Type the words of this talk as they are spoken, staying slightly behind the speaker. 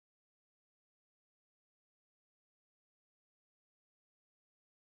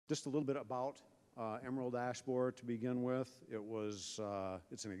Just a little bit about emerald ash borer to begin with. It's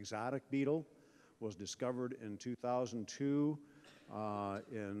an exotic beetle, was discovered in 2002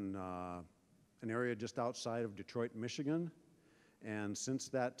 in an area just outside of Detroit, Michigan. And since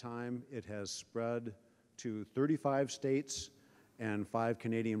that time, it has spread to 35 states and 5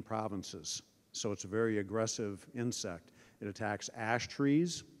 Canadian provinces. So it's a very aggressive insect. It attacks ash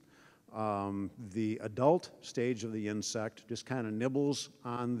trees. The adult stage of the insect just kind of nibbles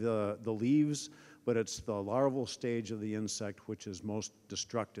on the leaves, but it's the larval stage of the insect which is most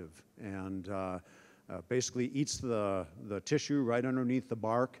destructive, and basically eats the tissue right underneath the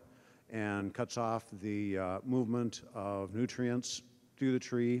bark and cuts off the movement of nutrients through the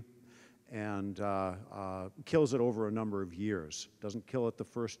tree, and kills it over a number of years. Doesn't kill it the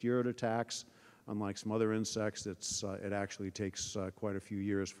first year it attacks. Unlike some other insects, it actually takes quite a few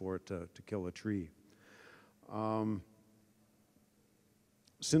years for it to kill a tree.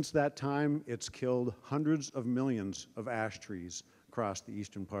 Since that time, it's killed hundreds of millions of ash trees across the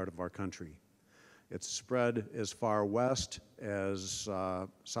eastern part of our country. It's spread as far west as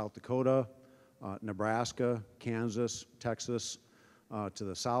South Dakota, Nebraska, Kansas, Texas, to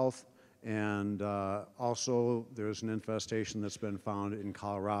the south, and also there's an infestation that's been found in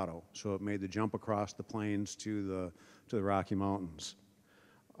Colorado. So it made the jump across the plains to the Rocky Mountains.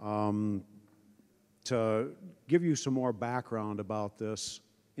 To give you some more background about this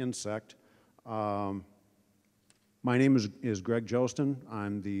insect, my name is Greg Jostin.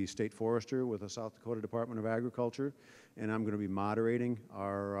 I'm the state forester with the South Dakota Department of Agriculture, and I'm going to be moderating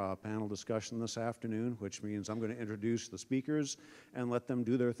our panel discussion this afternoon, which means I'm going to introduce the speakers and let them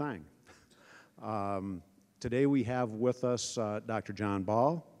do their thing. Today we have with us Dr. John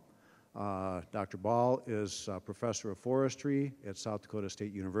Ball. Dr. Ball is professor of forestry at South Dakota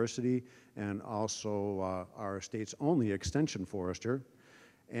State University and also our state's only extension forester.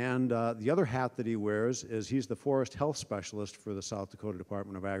 And the other hat that he wears is he's the forest health specialist for the South Dakota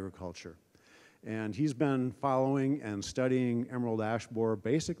Department of Agriculture. And he's been following and studying emerald ash borer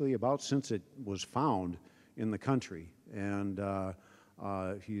basically about since it was found in the country. And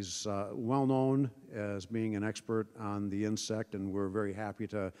he's well known as being an expert on the insect, and we're very happy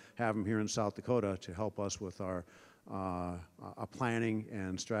to have him here in South Dakota to help us with our planning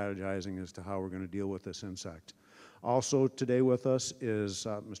and strategizing as to how we're going to deal with this insect. Also today with us is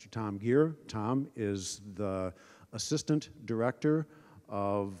Mr. Tom Geer. Tom is the Assistant Director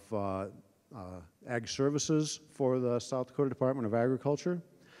of Ag Services for the South Dakota Department of Agriculture.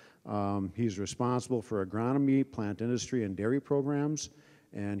 He's responsible for agronomy, plant industry, and dairy programs,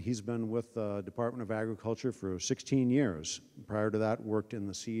 and he's been with the Department of Agriculture for 16 years. Prior to that, worked in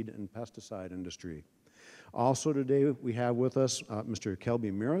the seed and pesticide industry. Also today we have with us Mr.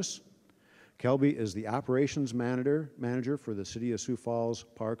 Kelby Miras. Kelby is the operations manager for the City of Sioux Falls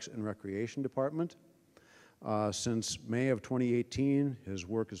Parks and Recreation Department. Since May of 2018, his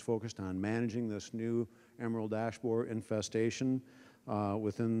work is focused on managing this new emerald ash borer infestation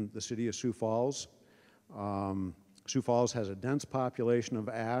within the City of Sioux Falls. Sioux Falls has a dense population of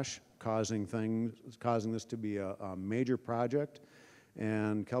ash, causing this to be a major project.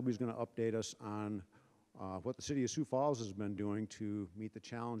 And Kelby's going to update us on what the City of Sioux Falls has been doing to meet the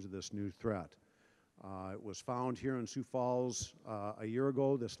challenge of this new threat. It was found here in Sioux Falls a year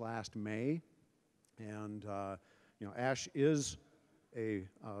ago, this last May, and ash is a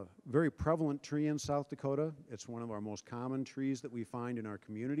very prevalent tree in South Dakota. It's one of our most common trees that we find in our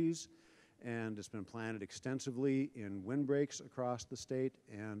communities, and it's been planted extensively in windbreaks across the state,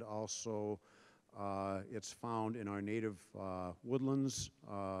 and also it's found in our native woodlands,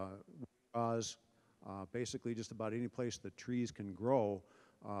 basically just about any place that trees can grow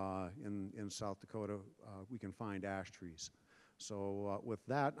in South Dakota, we can find ash trees. So with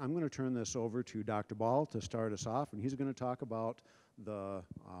that, I'm going to turn this over to Dr. Ball to start us off, and he's going to talk about the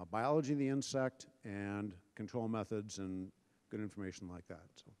biology of the insect and control methods and good information like that.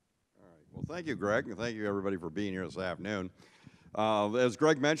 So. All right. Well, thank you, Greg, and thank you, everybody, for being here this afternoon. As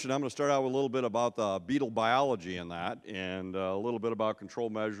Greg mentioned, I'm going to start out with a little bit about the beetle biology in that, and a little bit about control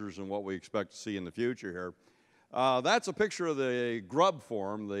measures and what we expect to see in the future here. That's a picture of the grub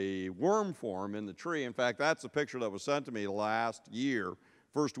form, the worm form in the tree. In fact, that's a picture that was sent to me last year,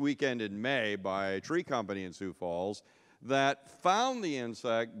 first weekend in May, by a tree company in Sioux Falls that found the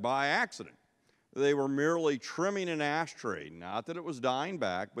insect by accident. They were merely trimming an ash tree, not that it was dying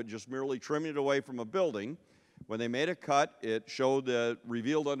back, but just merely trimming it away from a building. When they made a cut, it showed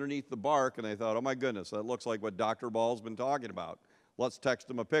revealed underneath the bark, and they thought, oh my goodness, that looks like what Dr. Ball's been talking about. Let's text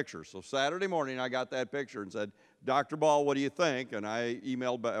him a picture. So Saturday morning, I got that picture and said, Dr. Ball, what do you think? And I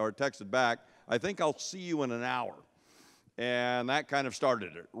emailed or texted back, I think I'll see you in an hour. And that kind of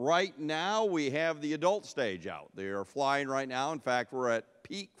started it. Right now, we have the adult stage out. They are flying right now. In fact, we're at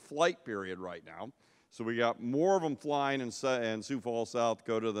peak flight period right now. So we got more of them flying in Sioux Falls, South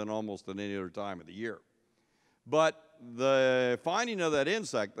Dakota than almost at any other time of the year. But the finding of that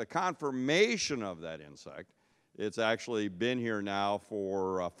insect, the confirmation of that insect, it's actually been here now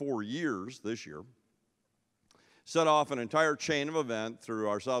for 4 years this year, set off an entire chain of events through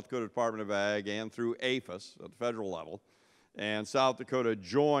our South Dakota Department of Ag and through APHIS at the federal level. And South Dakota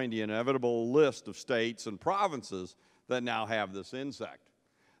joined the inevitable list of states and provinces that now have this insect.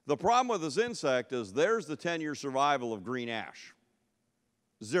 The problem with this insect is there's the 10-year survival of green ash.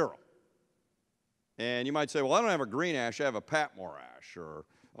 0. And you might say, well, I don't have a green ash, I have a Patmore ash, or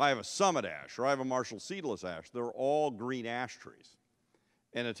I have a summit ash, or I have a Marshall seedless ash. They're all green ash trees.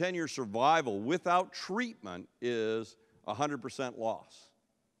 And a 10-year survival without treatment is 100% loss.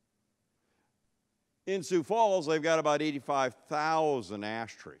 In Sioux Falls, they've got about 85,000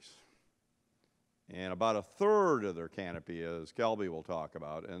 ash trees. And about a third of their canopy, as Kelby will talk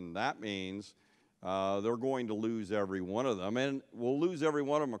about, and that means they're going to lose every one of them, and we'll lose every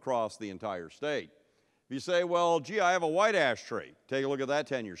one of them across the entire state. If you say, well, gee, I have a white ash tree, take a look at that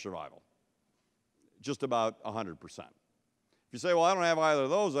 10-year survival. Just about 100%. If you say, well, I don't have either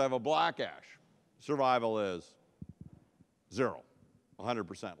of those, I have a black ash, survival is 0,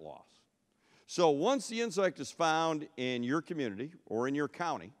 100% loss. So once the insect is found in your community or in your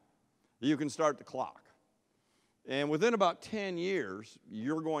county, you can start the clock. And within about 10 years,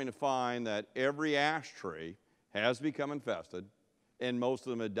 you're going to find that every ash tree has become infested and most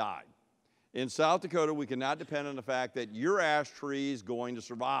of them have died. In South Dakota, we cannot depend on the fact that your ash tree is going to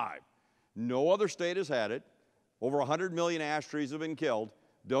survive. No other state has had it. Over 100 million ash trees have been killed.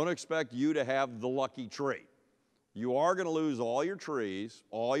 Don't expect you to have the lucky tree. You are going to lose all your trees,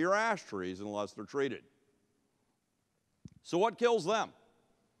 all your ash trees, unless they're treated. So what kills them?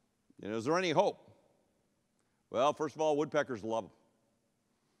 Is there any hope? Well, first of all, woodpeckers love them.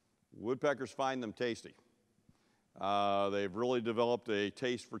 Woodpeckers find them tasty. They've really developed a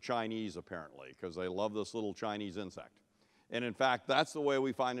taste for Chinese, apparently, because they love this little Chinese insect. And in fact, that's the way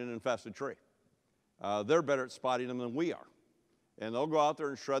we find an infested tree. They're better at spotting them than we are. And they'll go out there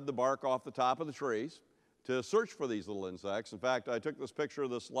and shred the bark off the top of the trees to search for these little insects. In fact, I took this picture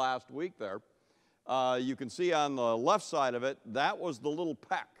of this last week there. You can see on the left side of it, that was the little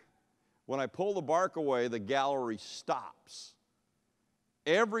peck. When I pull the bark away, the gallery stops.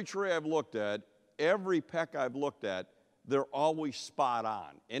 Every tree I've looked at, every peck I've looked at, they're always spot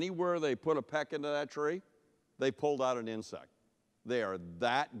on. Anywhere they put a peck into that tree, they pulled out an insect. They are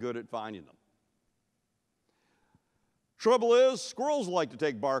that good at finding them. Trouble is, squirrels like to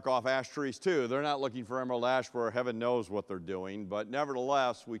take bark off ash trees too. They're not looking for emerald ash where heaven knows what they're doing, but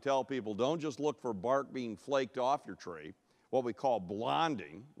nevertheless, we tell people don't just look for bark being flaked off your tree, what we call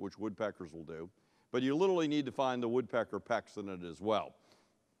blonding, which woodpeckers will do, but you literally need to find the woodpecker pecks in it as well.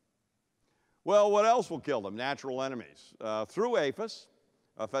 Well, what else will kill them? Natural enemies. Through APHIS,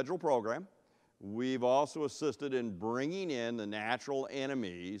 a federal program, we've also assisted in bringing in the natural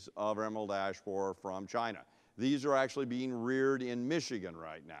enemies of emerald ash borer from China. These are actually being reared in Michigan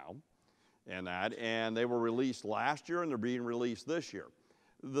right now, and they were released last year and they're being released this year.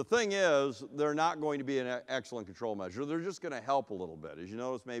 The thing is, they're not going to be an excellent control measure. They're just going to help a little bit. As you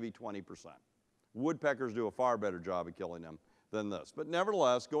notice, maybe 20%. Woodpeckers do a far better job of killing them than this. But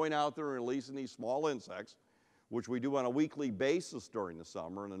nevertheless, going out there and releasing these small insects, which we do on a weekly basis during the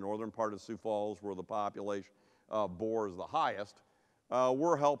summer in the northern part of Sioux Falls where the population of boar is the highest,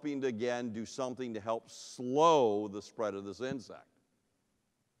 we're helping to, again, do something to help slow the spread of this insect.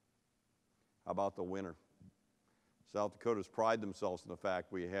 How about the winter? South Dakotas pride themselves in the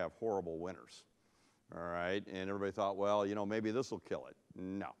fact we have horrible winters, all right? And everybody thought, well, maybe this will kill it.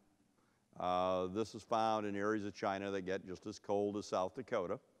 No. This is found in areas of China that get just as cold as South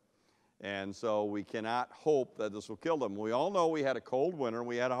Dakota. And so we cannot hope that this will kill them. We all know we had a cold winter and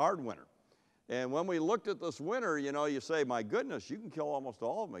we had a hard winter. And when we looked at this winter, you say, my goodness, you can kill almost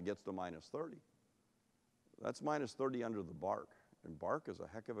all of them. It gets to minus 30. That's minus 30 under the bark. And bark is a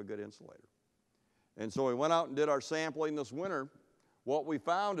heck of a good insulator. And so we went out and did our sampling this winter. What we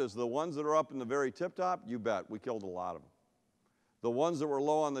found is the ones that are up in the very tip top, you bet, we killed a lot of them. The ones that were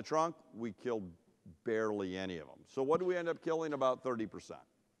low on the trunk, we killed barely any of them. So what do we end up killing? About 30%.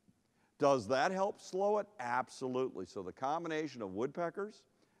 Does that help slow it? Absolutely. So the combination of woodpeckers,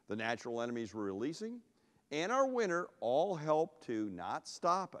 the natural enemies we're releasing, and our winter all help to not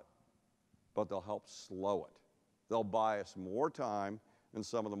stop it, but they'll help slow it. They'll buy us more time in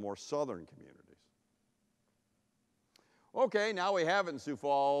some of the more southern communities. Okay, now we have it in Sioux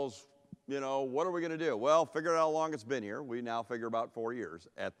Falls. what are we going to do? Well, figure out how long it's been here. We now figure about 4 years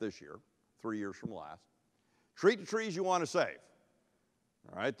at this year, 3 years from last. Treat the trees you want to save.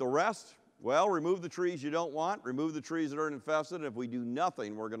 All right, the rest, well, remove the trees you don't want, remove the trees that are infested, and if we do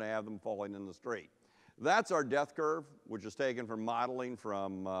nothing, we're going to have them falling in the street. That's our death curve, which is taken from modeling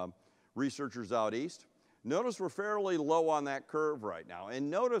from researchers out east. Notice we're fairly low on that curve right now.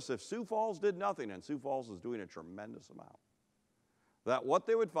 And notice if Sioux Falls did nothing, and Sioux Falls is doing a tremendous amount, that what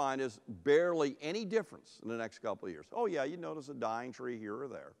they would find is barely any difference in the next couple of years. Oh yeah, you notice a dying tree here or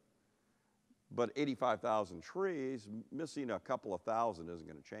there. But 85,000 trees, missing a couple of thousand isn't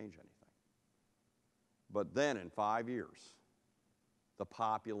going to change anything. But then in 5 years, the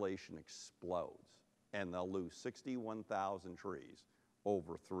population explodes, and they'll lose 61,000 trees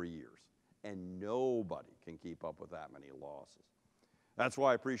over 3 years. And nobody can keep up with that many losses. That's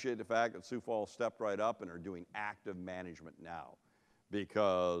why I appreciate the fact that Sioux Falls stepped right up and are doing active management now.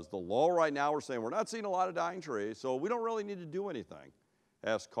 Because the law right now, we're saying we're not seeing a lot of dying trees, so we don't really need to do anything. It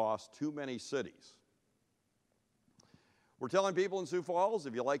has cost too many cities. We're telling people in Sioux Falls,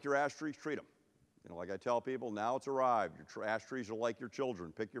 if you like your ash trees, treat them. Like I tell people, now it's arrived. Your ash trees are like your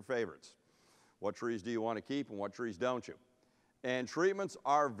children. Pick your favorites. What trees do you want to keep and what trees don't you? And treatments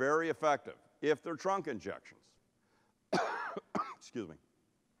are very effective if they're trunk injections. Excuse me.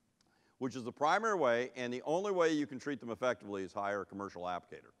 Which is the primary way, and the only way you can treat them effectively is hire a commercial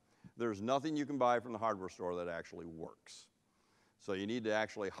applicator. There's nothing you can buy from the hardware store that actually works. So you need to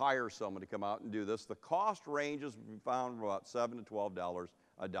actually hire someone to come out and do this. The cost ranges, we found, from about $7 to $12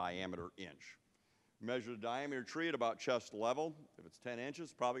 a diameter inch. Measure the diameter tree at about chest level. If it's 10 inches,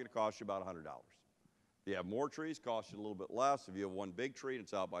 it's probably going to cost you about $100. If you have more trees, it costs you a little bit less. If you have one big tree and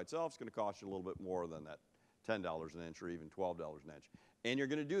it's out by itself, it's going to cost you a little bit more than that $10 an inch or even $12 an inch. And you're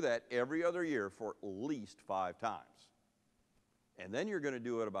going to do that every other year for at least 5 times. And then you're going to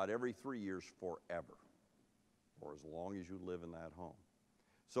do it about every 3 years forever, or as long as you live in that home.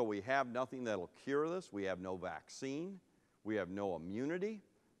 So we have nothing that'll cure this. We have no vaccine. We have no immunity.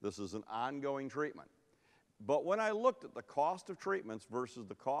 This is an ongoing treatment. But when I looked at the cost of treatments versus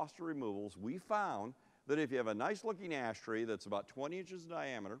the cost of removals, we found that if you have a nice looking ash tree that's about 20 inches in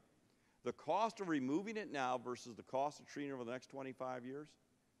diameter, the cost of removing it now versus the cost of treating it over the next 25 years,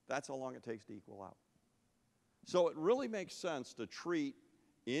 that's how long it takes to equal out. So it really makes sense to treat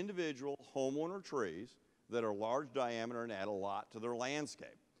individual homeowner trees that are large diameter and add a lot to their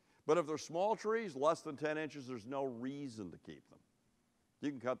landscape. But if they're small trees, less than 10 inches, there's no reason to keep them. You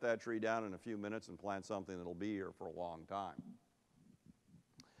can cut that tree down in a few minutes and plant something that'll be here for a long time.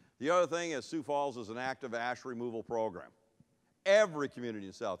 The other thing is Sioux Falls is an active ash removal program. Every community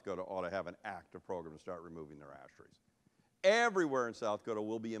in South Dakota ought to have an active program to start removing their ash trees. Everywhere in South Dakota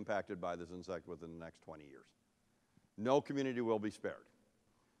will be impacted by this insect within the next 20 years. No community will be spared.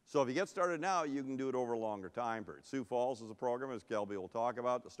 So if you get started now, you can do it over a longer time period. Sioux Falls is a program, as Kelby will talk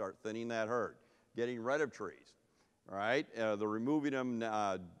about, to start thinning that herd, getting rid of trees. All right, they're removing them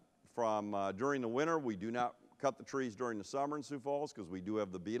from during the winter. We do not cut the trees during the summer in Sioux Falls because we do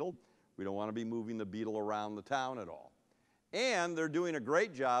have the beetle. We don't want to be moving the beetle around the town at all. And they're doing a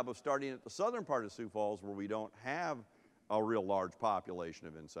great job of starting at the southern part of Sioux Falls where we don't have a real large population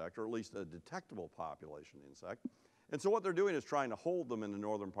of insect, or at least a detectable population of insect. And so what they're doing is trying to hold them in the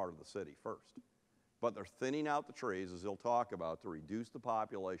northern part of the city first. But they're thinning out the trees, as he'll talk about, to reduce the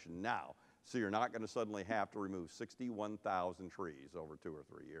population now. So you're not going to suddenly have to remove 61,000 trees over 2 or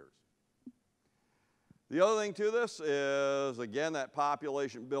 3 years. The other thing to this is, again, that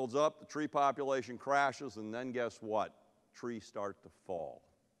population builds up, the tree population crashes, and then guess what? Trees start to fall.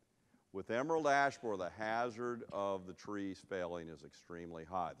 With emerald ash borer, the hazard of the trees failing is extremely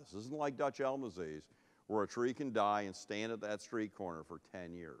high. This isn't like Dutch elm disease, where a tree can die and stand at that street corner for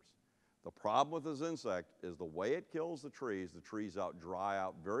 10 years. The problem with this insect is the way it kills the trees dry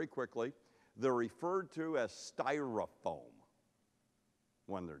out very quickly. They're referred to as styrofoam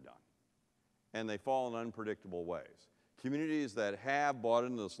when they're done. And they fall in unpredictable ways. Communities that have bought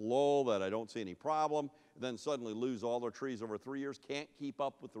into this lull that I don't see any problem, then suddenly lose all their trees over 3 years, can't keep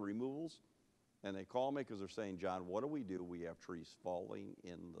up with the removals, and they call me because they're saying, John, what do? We have trees falling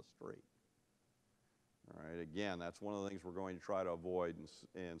in the street. All right, again, that's one of the things we're going to try to avoid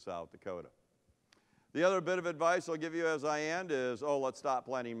in South Dakota. The other bit of advice I'll give you as I end is, let's stop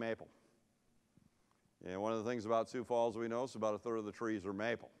planting maple. And one of the things about Sioux Falls we know is about 1/3 of the trees are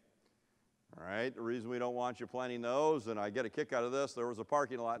maple. All right, the reason we don't want you planting those, and I get a kick out of this, there was a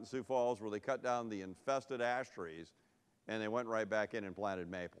parking lot in Sioux Falls where they cut down the infested ash trees and they went right back in and planted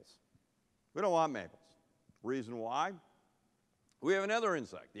maples. We don't want maples. Reason why? We have another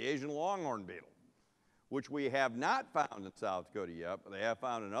insect, the Asian longhorn beetle. which we have not found in South Dakota yet, but they have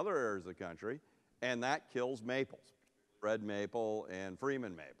found in other areas of the country, and that kills maples, red maple and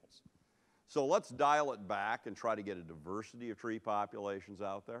Freeman maples. So let's dial it back and try to get a diversity of tree populations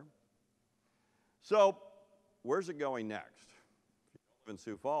out there. So where's it going next? If you live in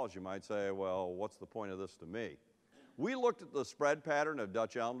Sioux Falls, you might say, well, what's the point of this to me? We looked at the spread pattern of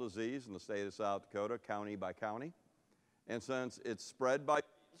Dutch elm disease in the state of South Dakota, county by county. And since it's spread by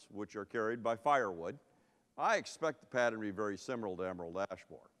bees, which are carried by firewood, I expect the pattern to be very similar to emerald ash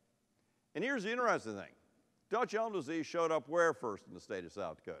borer. And here's the interesting thing. Dutch elm disease showed up where first in the state of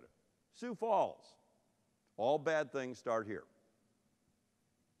South Dakota? Sioux Falls. All bad things start here.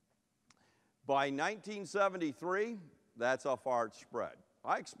 By 1973, that's how far it spread.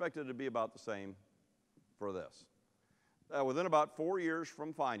 I expected it to be about the same for this. Within about 4 years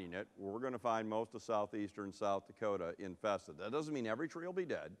from finding it, we're going to find most of southeastern South Dakota infested. That doesn't mean every tree will be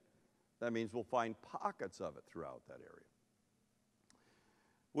dead. That means we'll find pockets of it throughout that area.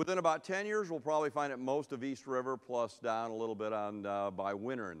 Within about 10 years, we'll probably find it most of East River, plus down a little bit on by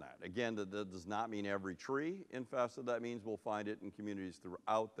winter in that. Again, that does not mean every tree infested. That means we'll find it in communities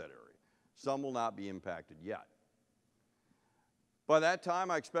throughout that area. Some will not be impacted yet. By that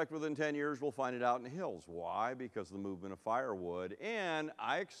time, I expect within 10 years, we'll find it out in the hills. Why? Because of the movement of firewood. And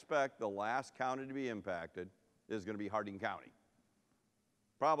I expect the last county to be impacted is going to be Harding County,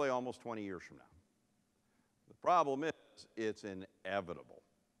 probably almost 20 years from now. The problem is it's inevitable.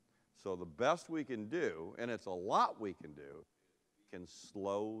 So the best we can do, and it's a lot we can do, we can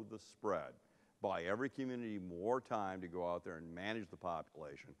slow the spread. Buy every community more time to go out there and manage the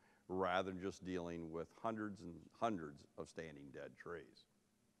population, rather than just dealing with hundreds and hundreds of standing dead trees.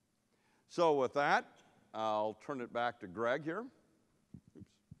 So with that, I'll turn it back to Greg here. Oops.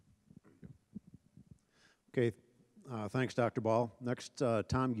 Okay, thanks, Dr. Ball. Next,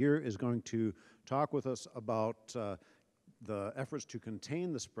 Tom Gear is going to talk with us about the efforts to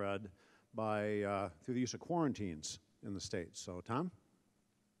contain the spread by through the use of quarantines in the state. So, Tom?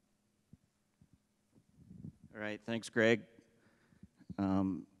 All right, thanks, Greg.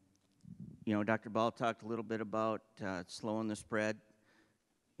 You know, Dr. Ball talked a little bit about slowing the spread.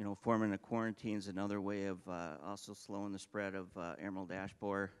 You know, forming a quarantine is another way of also slowing the spread of emerald ash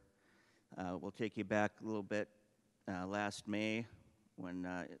borer. We'll take you back a little bit last May when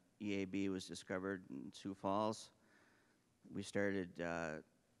EAB was discovered in Sioux Falls. We started,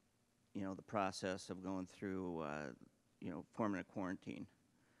 you know, the process of going through, you know, forming a quarantine.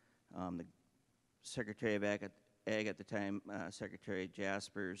 The Secretary of Ag at the time, Secretary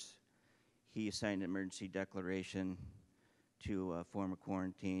Jaspers, he signed an emergency declaration to form a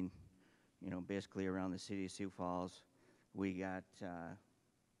quarantine, you know, basically around the city of Sioux Falls. We got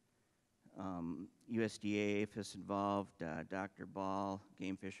USDA, APHIS involved, Dr. Ball,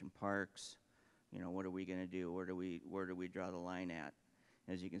 Game Fish and Parks. You know, what are we going to do? Where do we draw the line at?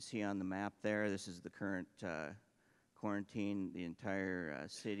 As you can see on the map there, this is the current quarantine, the entire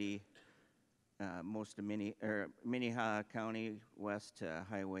city. Most of Minnehaha County, west to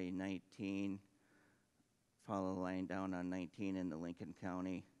Highway 19, follow the line down on 19 into Lincoln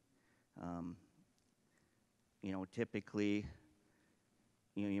County. You know, typically,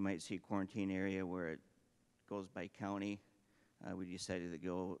 you know, you might see a quarantine area where it goes by county. We decided to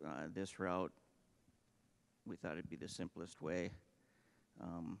go this route. We thought it'd be the simplest way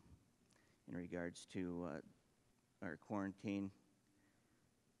in regards to our quarantine.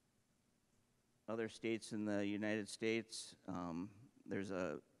 Other states in the United States, there's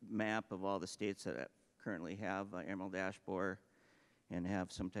a map of all the states that currently have emerald ash borer and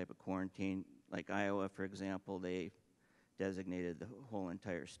have some type of quarantine. Like Iowa, for example, they designated the whole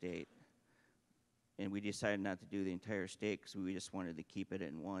entire state. And we decided not to do the entire state because we just wanted to keep it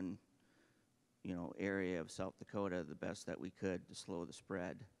in one, you know, area of South Dakota the best that we could to slow the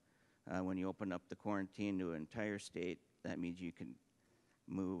spread. When you open up the quarantine to an entire state, that means you can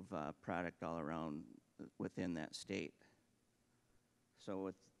move product all around within that state. So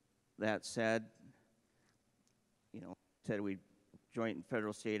with that said, you know, we joint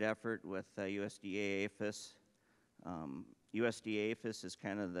federal state effort with USDA APHIS. USDA APHIS is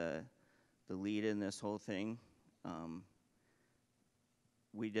kind of the lead in this whole thing.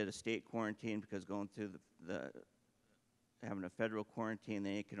 We did a state quarantine because going through having a federal quarantine,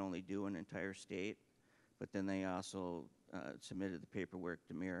 they can only do an entire state, but then they also submitted the paperwork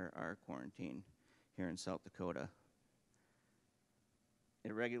to mirror our quarantine here in South Dakota.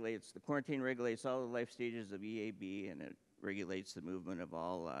 The quarantine regulates all the life stages of EAB, and it regulates the movement of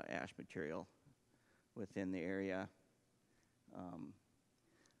all ash material within the area.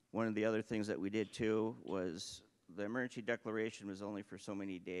 One of the other things that we did too was the emergency declaration was only for so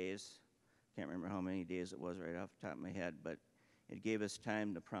many days. can't remember how many days it was right off the top of my head, but it gave us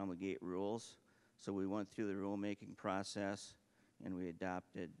time to promulgate rules. So we went through the rulemaking process, and we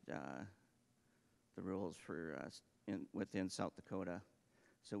adopted the rules for within South Dakota.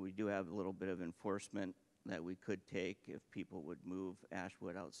 So we do have a little bit of enforcement that we could take if people would move ash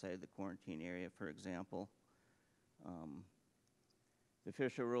wood outside the quarantine area, for example. The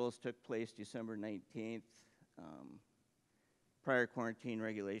official rules took place December 19th. Prior quarantine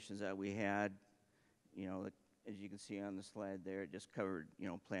regulations that we had, as you can see on the slide there, it just covered,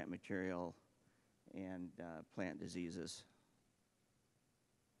 plant material and plant diseases.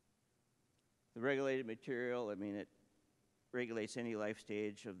 The regulated material, it regulates any life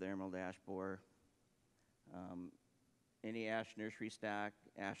stage of the emerald ash borer. Any ash nursery stock,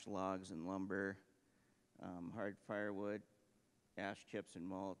 ash logs and lumber, hard firewood, ash chips and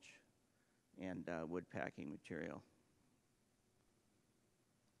mulch, and wood packing material.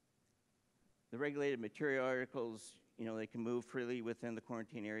 The regulated material articles, they can move freely within the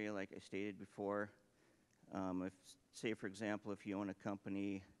quarantine area, like I stated before. If, say, for example, if you own a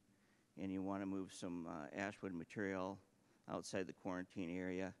company and you want to move some ash wood material outside the quarantine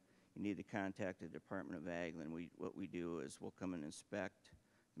area, you need to contact the Department of Ag. And what we do is we'll come and inspect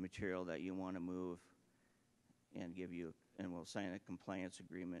the material that you want to move and we'll sign a compliance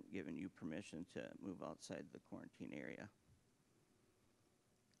agreement giving you permission to move outside the quarantine area.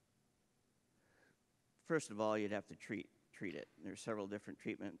 First of all, you'd have to treat it. There's several different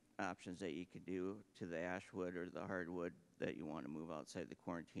treatment options that you could do to the ash wood or the hardwood that you want to move outside the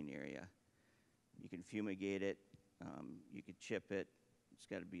quarantine area. You can fumigate it. You could chip it. It's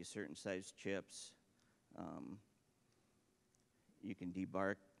got to be certain size chips. You can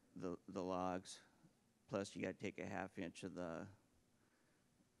debark the logs. Plus, you got to take a half-inch of the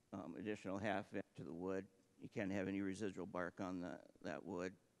additional half-inch of the wood. You can't have any residual bark on that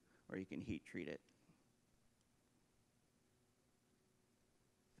wood, or you can heat treat it.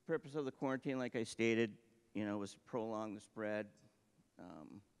 The purpose of the quarantine, like I stated, was to prolong the spread.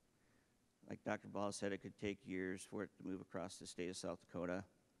 Like Dr. Ball said, it could take years for it to move across the state of South Dakota.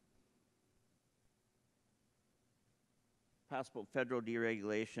 Possible federal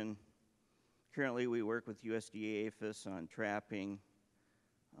deregulation. Currently, we work with USDA APHIS on trapping.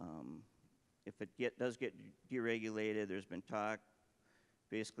 If it does get deregulated, there's been talk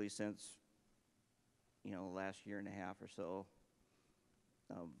basically since the last year and a half or so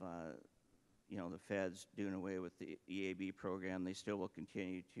of the feds doing away with the EAB program. They still will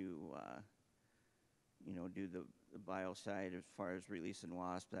continue to do the bio side as far as releasing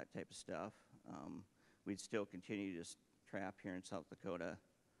wasp, that type of stuff. We'd still continue to trap here in South Dakota,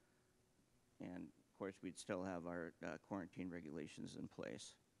 and of course we'd still have our quarantine regulations in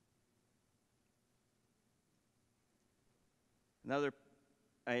place. Another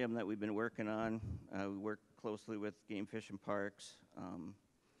item that we've been working on, we work closely with Game Fish and Parks.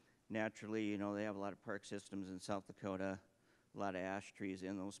 Naturally, they have a lot of park systems in South Dakota, a lot of ash trees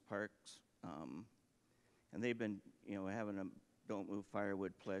in those parks. And they've been, having a Don't Move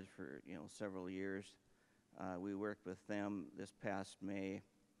Firewood pledge for, several years. We worked with them this past May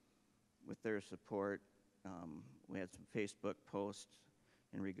with their support. We had some Facebook posts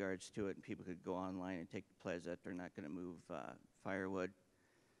in regards to it, and people could go online and take the pledge that they're not going to move firewood.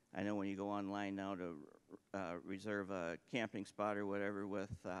 I know when you go online now to reserve a camping spot or whatever with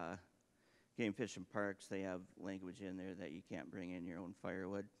Game Fish and Parks, they have language in there that you can't bring in your own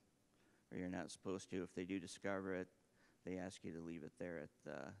firewood, or you're not supposed to. If they do discover it, they ask you to leave it there at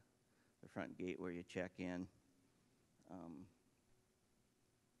the front gate where you check in.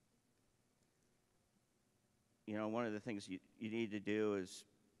 One of the things you need to do is,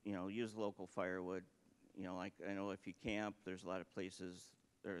 use local firewood. Like I know if you camp, there's a lot of places,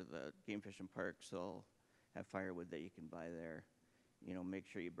 or the Game Fish and Parks, they'll have firewood that you can buy there. Make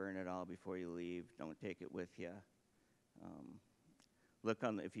sure you burn it all before you leave. Don't take it with you. Look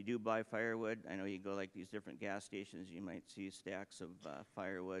if you do buy firewood, I know you go like these different gas stations, you might see stacks of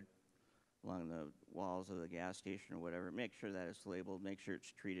firewood along the walls of the gas station or whatever. Make sure that it's labeled, make sure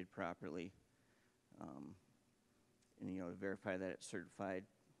it's treated properly, and to verify that it's certified.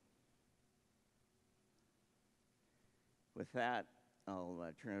 With that, I'll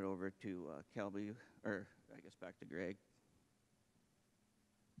turn it over to Kelby, or I guess back to Greg.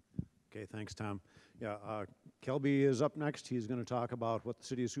 Okay, thanks, Tom. Yeah, Kelby is up next. He's going to talk about what the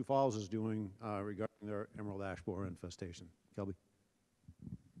city of Sioux Falls is doing regarding their emerald ash borer infestation. Kelby.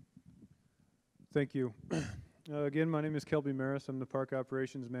 Thank you. Again, my name is Kelby Maris. I'm the Park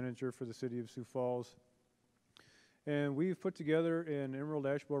Operations Manager for the city of Sioux Falls. And we've put together an emerald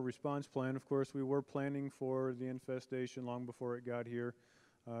ash borer response plan. Of course, we were planning for the infestation long before it got here.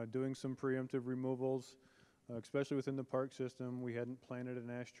 doing some preemptive removals, especially within the park system. We hadn't planted an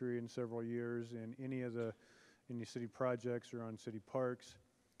ash tree in several years in any city projects or on city parks.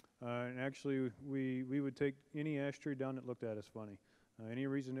 And actually, we would take any ash tree down that looked at us funny. Any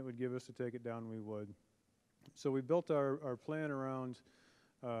reason it would give us to take it down, we would. So we built our plan around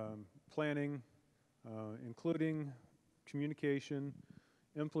planning, including communication,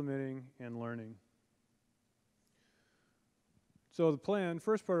 implementing, and learning. So the plan,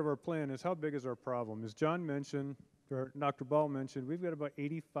 first part of our plan is how big is our problem? As John mentioned, or Dr. Ball mentioned, we've got about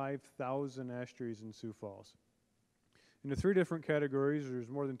 85,000 ash trees in Sioux Falls. In the three different categories, there's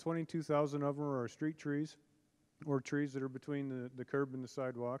more than 22,000 of them are street trees, or trees that are between the curb and the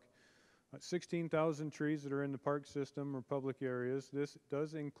sidewalk. 16,000 trees that are in the park system or public areas. This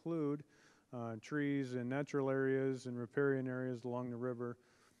does include trees in natural areas and riparian areas along the river.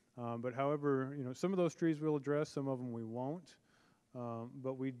 But however, some of those trees we'll address, some of them we won't.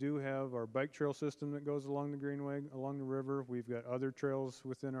 But we do have our bike trail system that goes along the greenway, along the river. We've got other trails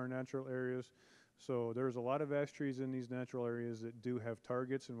within our natural areas. So there's a lot of ash trees in these natural areas that do have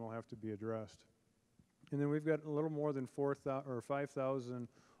targets and will have to be addressed. And then we've got a little more than 5,000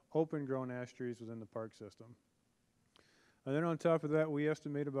 open grown ash trees within the park system. And then on top of that, we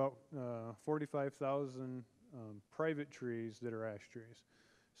estimate about 45,000 private trees that are ash trees.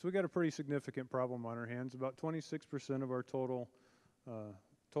 So we got a pretty significant problem on our hands. About 26% of our total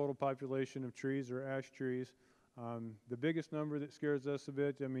population of trees are ash trees. The biggest number that scares us a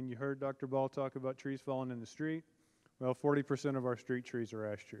bit, I mean, you heard Dr. Ball talk about trees falling in the street. Well, 40% of our street trees are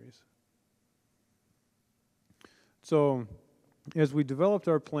ash trees. So as we developed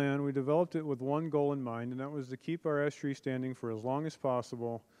our plan, we developed it with one goal in mind, and that was to keep our ash trees standing for as long as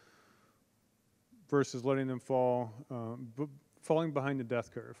possible versus letting them falling behind the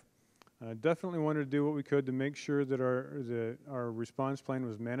death curve. Definitely wanted to do what we could to make sure that our response plan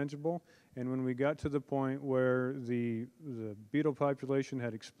was manageable. And when we got to the point where the beetle population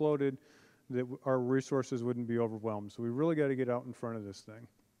had exploded, that our resources wouldn't be overwhelmed. So we really got to get out in front of this thing.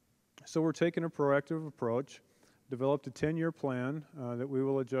 So we're taking a proactive approach, developed a 10-year plan that we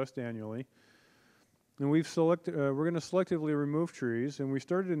will adjust annually. And we're going to selectively remove trees, and we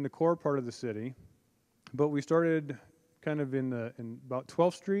started in the core part of the city, but we started kind of in about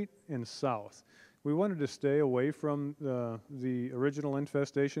 12th Street and south. We wanted to stay away from the original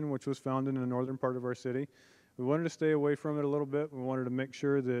infestation, which was found in the northern part of our city. We wanted to stay away from it a little bit. We wanted to make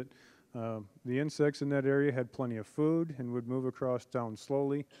sure that the insects in that area had plenty of food and would move across town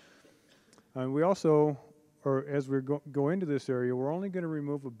slowly. We also, or as we go into this area, we're only going to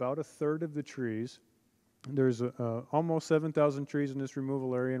remove about a third of the trees. There's almost 7,000 trees in this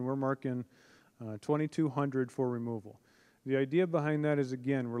removal area, and we're marking 2,200 for removal. The idea behind that is,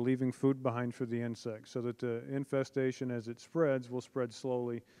 again, we're leaving food behind for the insects so that the infestation, as it spreads, will spread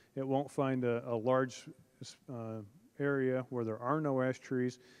slowly. It won't find a large area where there are no ash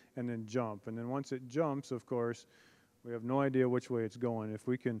trees and then jump. And then once it jumps, of course, we have no idea which way it's going. If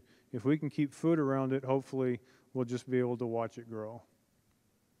we can keep food around it, hopefully we'll just be able to watch it grow.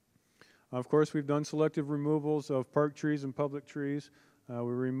 Of course, we've done selective removals of park trees and public trees.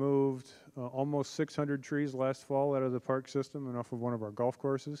 We removed almost 600 trees last fall out of the park system and off of one of our golf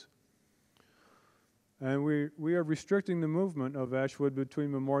courses. And we are restricting the movement of ashwood between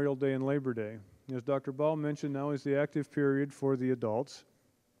Memorial Day and Labor Day. As Dr. Ball mentioned, now is the active period for the adults.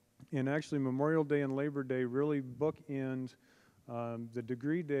 And actually, Memorial Day and Labor Day really bookend the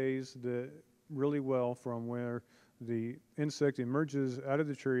degree days really well from where the insect emerges out of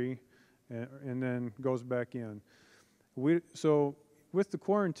the tree and then goes back in. So with the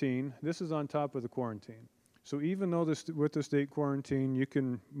quarantine, this is on top of the quarantine. So even though with the state quarantine, you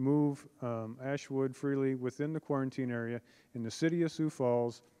can move ashwood freely within the quarantine area, in the city of Sioux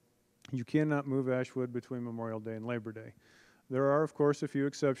Falls, you cannot move ashwood between Memorial Day and Labor Day. There are, of course, a few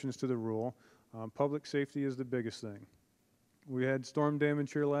exceptions to the rule. Public safety is the biggest thing. We had storm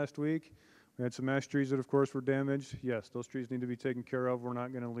damage here last week. We had some ash trees that, of course, were damaged. Yes, those trees need to be taken care of. We're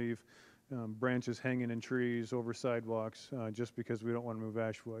not going to leave branches hanging in trees over sidewalks just because we don't want to move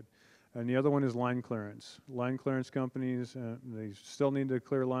ashwood. And the other one is line clearance. Line clearance companies, they still need to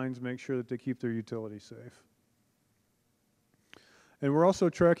clear lines, make sure that they keep their utilities safe. And we're also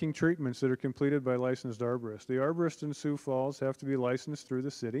tracking treatments that are completed by licensed arborists. The arborists in Sioux Falls have to be licensed through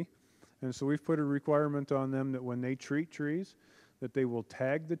the city. And so we've put a requirement on them that when they treat trees, that they will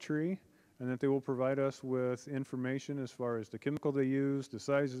tag the tree and that they will provide us with information as far as the chemical they use, the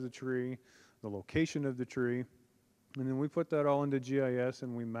size of the tree, the location of the tree. And then we put that all into GIS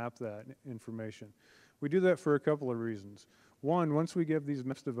and we map that information. We do that for a couple of reasons. One, once we get these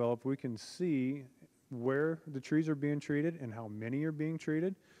maps developed, we can see where the trees are being treated and how many are being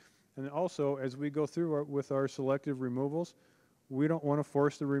treated. And also, as we go through with our selective removals, we don't want to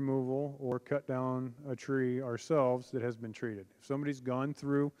force the removal or cut down a tree ourselves that has been treated. If somebody's gone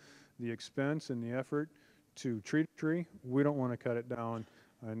through the expense and the effort to treat a tree, we don't want to cut it down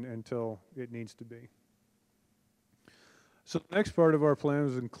until it needs to be. So the next part of our plan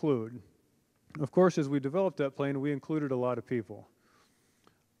was include. Of course, as we developed that plan, we included a lot of people.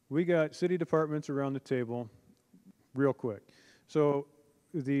 We got city departments around the table real quick. So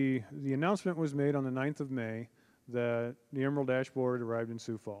the announcement was made on the 9th of May that the Emerald Ash Board arrived in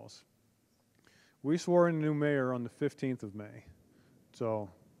Sioux Falls. We swore in a new mayor on the 15th of May. So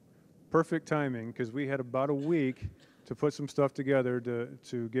perfect timing, because we had about a week to put some stuff together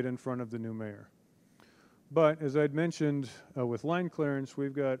to get in front of the new mayor. But as I'd mentioned with line clearance,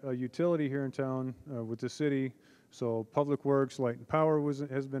 we've got a utility here in town with the city. So Public Works, Light and Power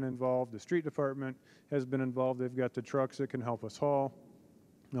has been involved. The street department has been involved. They've got the trucks that can help us haul.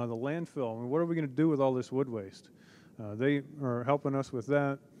 Now the landfill, I mean, what are we going to do with all this wood waste? They are helping us with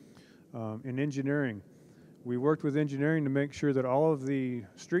that. In engineering, we worked with engineering to make sure that all of the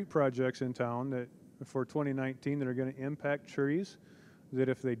street projects in town that for 2019 that are going to impact trees, that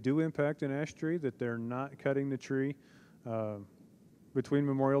if they do impact an ash tree, that they're not cutting the tree between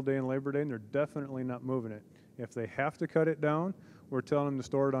Memorial Day and Labor Day, and they're definitely not moving it. If they have to cut it down, we're telling them to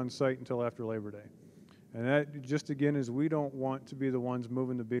store it on site until after Labor Day. And that, just again, is we don't want to be the ones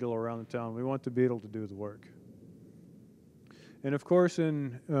moving the beetle around the town. We want the beetle to do the work. And of course,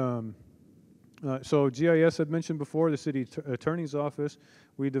 so GIS had mentioned before, the city attorney's office,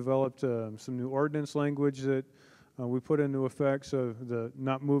 we developed some new ordinance language that we put into effect. So the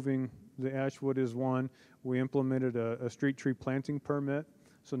not moving the ash wood is one. We implemented a street tree planting permit.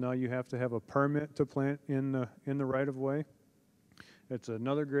 So now you have to have a permit to plant in the right of way. It's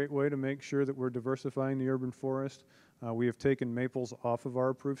another great way to make sure that we're diversifying the urban forest. We have taken maples off of our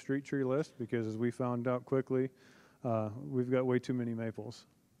approved street tree list because, as we found out quickly, we've got way too many maples.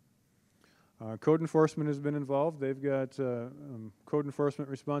 Code enforcement has been involved. They've got code enforcement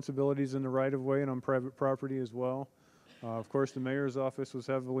responsibilities in the right of way and on private property as well. Of course, the mayor's office was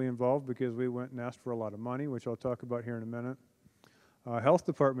heavily involved because we went and asked for a lot of money, which I'll talk about here in a minute. Health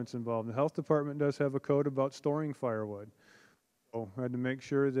department's involved. The health department does have a code about storing firewood. So I had to make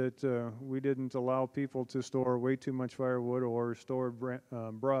sure that we didn't allow people to store way too much firewood or store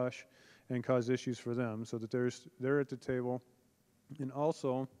brush and cause issues for them, so that they're at the table. And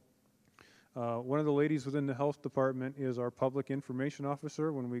also, one of the ladies within the health department is our public information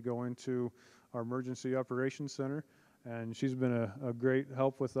officer when we go into our emergency operations center, and she's been a great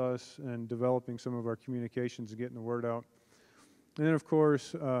help with us in developing some of our communications and getting the word out. And then, of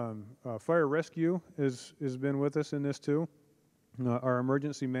course, fire rescue has been with us in this too. Our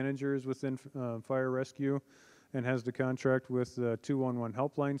emergency manager is within fire rescue and has the contract with the 211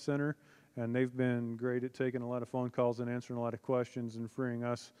 Helpline Center, and they've been great at taking a lot of phone calls and answering a lot of questions and freeing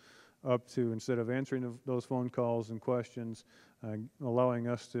us up to, instead of answering those phone calls and questions, allowing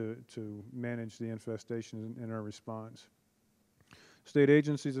us to manage the infestation in our response. State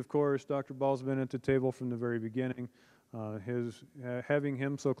agencies, of course, Dr. Ball's been at the table from the very beginning. Having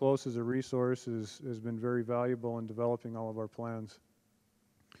him so close as a resource has been very valuable in developing all of our plans.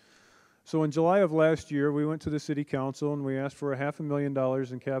 So in July of last year, we went to the City Council and we asked for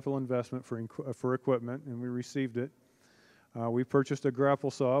 $500,000 in capital investment for equipment, and we received it. We purchased a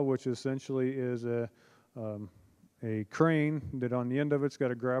grapple saw, which essentially is a crane that on the end of it's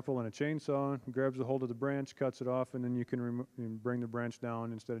got a grapple and a chainsaw, grabs a hold of the branch, cuts it off, and then you can bring the branch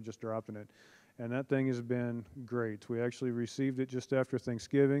down instead of just dropping it. And that thing has been great. We actually received it just after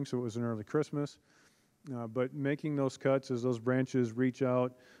Thanksgiving, so it was an early Christmas. But making those cuts as those branches reach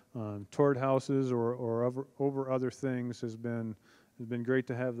out toward houses or over other things has been great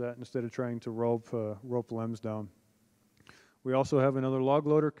to have that instead of trying to rope limbs down. We also have another log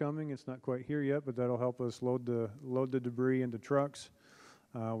loader coming. It's not quite here yet, but that'll help us load the debris into trucks.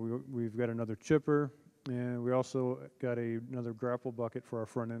 We've got another chipper, and we also got another grapple bucket for our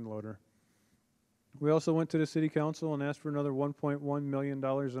front end loader. We also went to the City Council and asked for another $1.1 million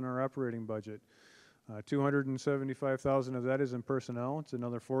in our operating budget. $275,000 of that is in personnel. It's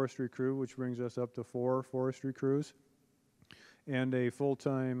another forestry crew, which brings us up to 4 forestry crews, and a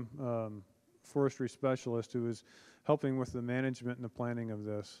full-time forestry specialist who is helping with the management and the planning of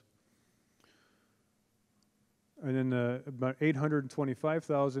this. And then about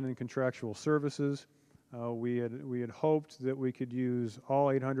 $825,000 in contractual services. We had hoped that we could use all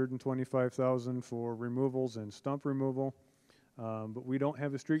 $825,000 for removals and stump removal, but we don't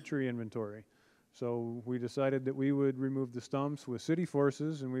have a street tree inventory. So we decided that we would remove the stumps with city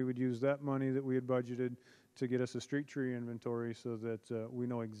forces, and we would use that money that we had budgeted to get us a street tree inventory so that we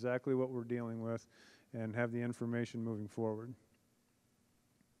know exactly what we're dealing with and have the information moving forward.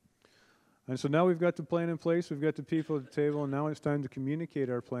 And so now we've got the plan in place, we've got the people at the table, and now it's time to communicate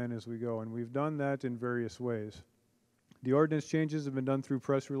our plan as we go, and we've done that in various ways. The ordinance changes have been done through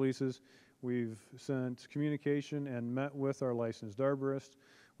press releases. We've sent communication and met with our licensed arborist.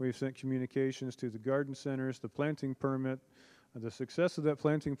 We've sent communications to the garden centers, the planting permit. The success of that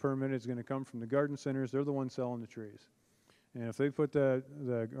planting permit is going to come from the garden centers. They're the ones selling the trees. And if they put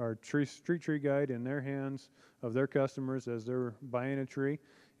our street tree guide in their hands of their customers as they're buying a tree,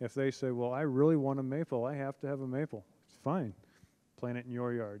 if they say, well, I really want a maple, I have to have a maple, it's fine. Plant it in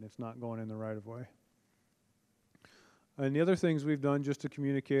your yard. It's not going in the right of way. And the other things we've done just to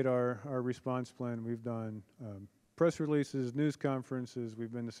communicate our response plan, we've done press releases, news conferences.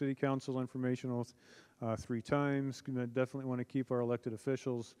 We've been to city council informationals 3 times. Definitely want to keep our elected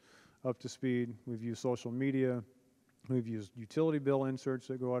officials up to speed. We've used social media. We've used utility bill inserts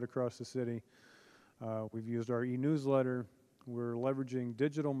that go out across the city. We've used our e-newsletter. We're leveraging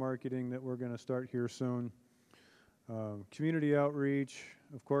digital marketing that we're going to start here soon. Community outreach,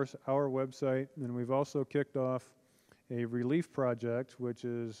 of course, our website. And we've also kicked off a relief project, which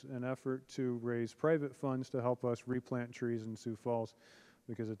is an effort to raise private funds to help us replant trees in Sioux Falls.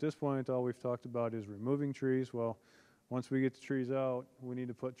 Because at this point, all we've talked about is removing trees. Well, once we get the trees out, we need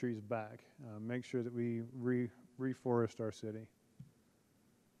to put trees back, make sure that we reforest our city.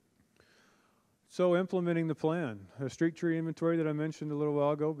 So implementing the plan. The street tree inventory that I mentioned a little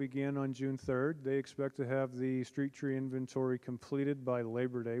while ago began on June 3rd. They expect to have the street tree inventory completed by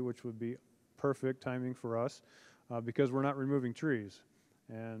Labor Day, which would be perfect timing for us. Because we're not removing trees.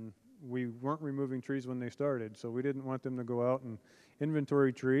 And we weren't removing trees when they started, so we didn't want them to go out and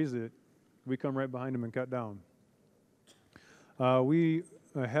inventory trees that we come right behind them and cut down. We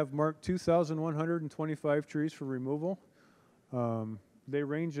have marked 2,125 trees for removal. They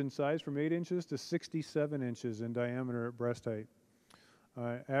range in size from 8 inches to 67 inches in diameter at breast height.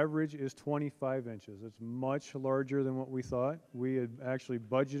 Average is 25 inches. It's much larger than what we thought. We had actually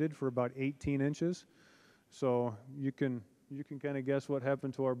budgeted for about 18 inches. So you can kind of guess what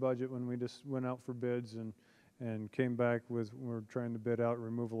happened to our budget when we just went out for bids and came back with, we're trying to bid out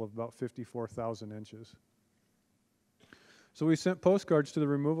removal of about 54,000 inches. So we sent postcards to the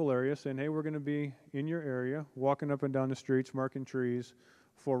removal area saying, hey, we're going to be in your area, walking up and down the streets, marking trees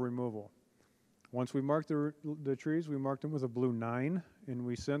for removal. Once we marked the trees, we marked them with a blue 9, and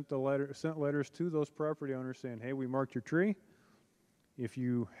we sent letters to those property owners saying, hey, we marked your tree. If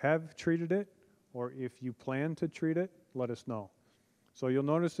you have treated it, or if you plan to treat it, let us know. So you'll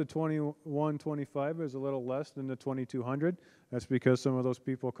notice the 2125 is a little less than the 2200. That's because some of those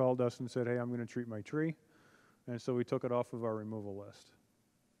people called us and said, hey, I'm going to treat my tree. And so we took it off of our removal list.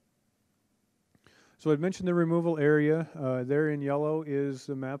 So I'd mentioned the removal area. There in yellow is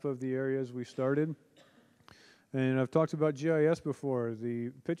the map of the areas we started. And I've talked about GIS before.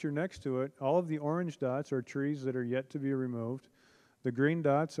 The picture next to it, all of the orange dots are trees that are yet to be removed. The green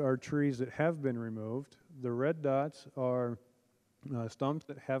dots are trees that have been removed. The red dots are stumps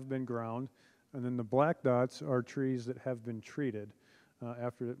that have been ground. And then the black dots are trees that have been treated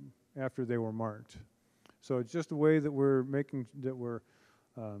after they were marked. So it's just a way that we're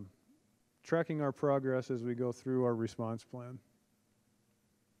tracking our progress as we go through our response plan.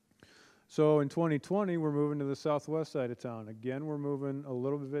 So in 2020, we're moving to the southwest side of town. Again, we're moving a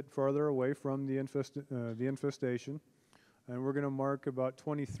little bit farther away from the infestation. And we're going to mark about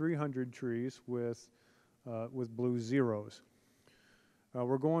 2,300 trees with blue zeros.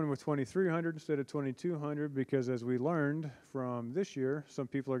 We're going with 2,300 instead of 2,200 because as we learned from this year, some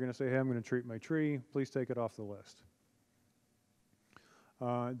people are going to say, hey, I'm going to treat my tree. Please take it off the list.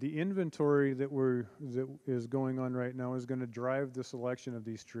 The inventory that is going on right now is going to drive the selection of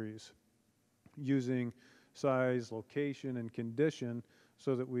these trees using size, location, and condition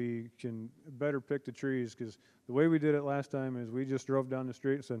so that we can better pick the trees, because the way we did it last time is we just drove down the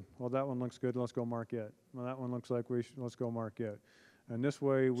street and said, well, that one looks good, let's go mark it. Well, that one looks like let's go mark it. And this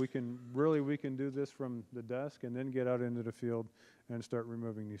way we can do this from the desk and then get out into the field and start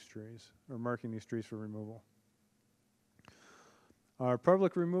removing these trees, or marking these trees for removal. Our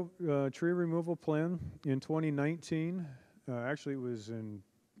public tree removal plan in 2019, actually it was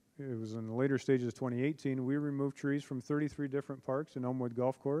in the later stages of 2018, we removed trees from 33 different parks in Elmwood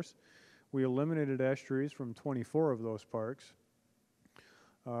Golf Course. We eliminated ash trees from 24 of those parks.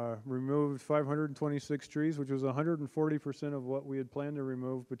 Removed 526 trees, which was 140% of what we had planned to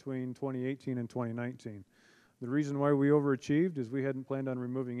remove between 2018 and 2019. The reason why we overachieved is we hadn't planned on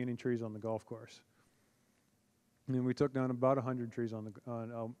removing any trees on the golf course. And we took down about 100 trees on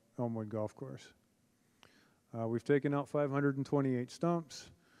Elmwood Golf Course. We've taken out 528 stumps,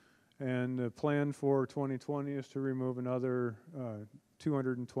 and the plan for 2020 is to remove another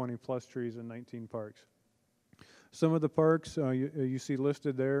 220 plus trees in 19 parks. Some of the parks you see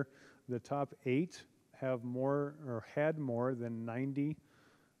listed there, the top 8 have more or had more than 90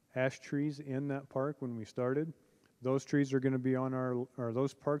 ash trees in that park when we started. Those trees are going to be on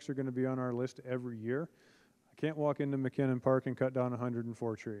those parks are going to be on our list every year. I can't walk into McKinnon Park and cut down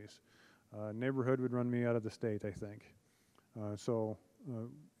 104 trees. Neighborhood would run me out of the state, I think.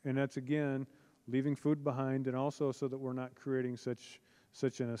 And that's again, leaving food behind, and also so that we're not creating such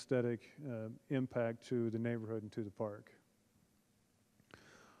an aesthetic impact to the neighborhood and to the park.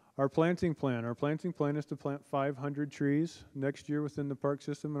 Our planting plan is to plant 500 trees next year within the park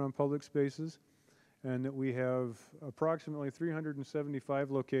system and on public spaces, and that we have approximately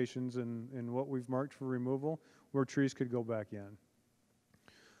 375 locations in what we've marked for removal where trees could go back in.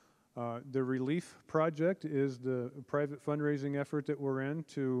 The Relief Project is the private fundraising effort that we're in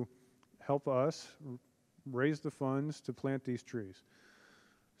to help us raise the funds to plant these trees.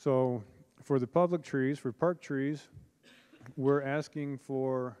 So for the public trees, for park trees, we're asking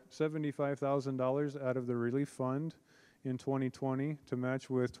for $75,000 out of the relief fund in 2020 to match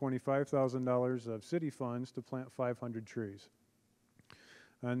with $25,000 of city funds to plant 500 trees.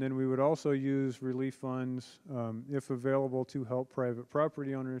 And then we would also use relief funds, if available, to help private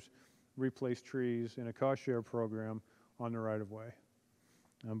property owners replace trees in a cost share program on the right-of-way.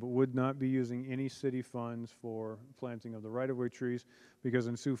 But would not be using any city funds for planting of the right-of-way trees, because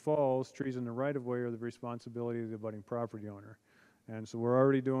in Sioux Falls, trees in the right-of-way are the responsibility of the abutting property owner. And so we're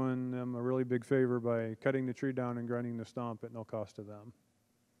already doing them a really big favor by cutting the tree down and grinding the stump at no cost to them.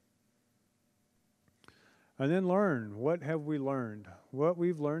 And then learn. What have we learned? What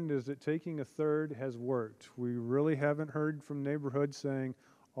we've learned is that taking a third has worked. We really haven't heard from neighborhoods saying,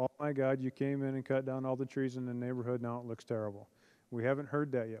 oh my God, you came in and cut down all the trees in the neighborhood, now it looks terrible. We haven't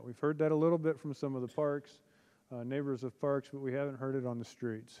heard that yet. We've heard that a little bit from some of the parks, neighbors of parks, but we haven't heard it on the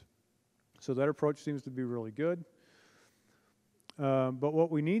streets. So that approach seems to be really good. But what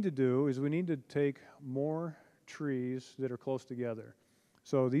we need to do is we need to take more trees that are close together.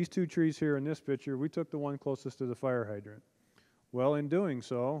 So these 2 trees here in this picture, we took the one closest to the fire hydrant. Well, in doing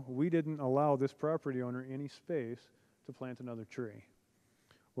so, we didn't allow this property owner any space to plant another tree.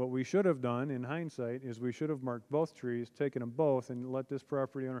 What we should have done, in hindsight, is we should have marked both trees, taken them both, and let this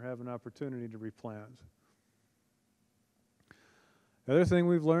property owner have an opportunity to replant. The other thing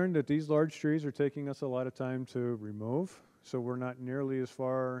we've learned, that these large trees are taking us a lot of time to remove, so we're not nearly as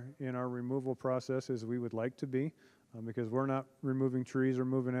far in our removal process as we would like to be, because we're not removing trees or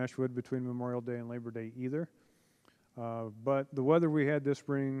moving ash wood between Memorial Day and Labor Day either. But the weather we had this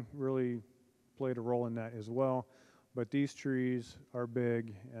spring really played a role in that as well. But these trees are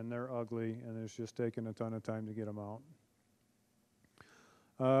big and they're ugly, and it's just taken a ton of time to get them out.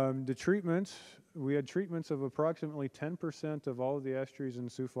 The treatments, we had treatments of approximately 10% of all of the ash trees in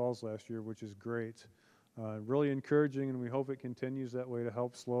Sioux Falls last year, which is great. Really encouraging, and we hope it continues that way to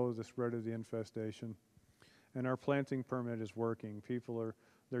help slow the spread of the infestation. And our planting permit is working.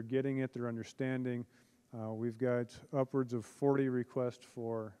 They're getting it, they're understanding. We've got upwards of 40 requests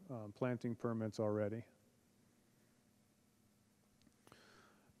for planting permits already.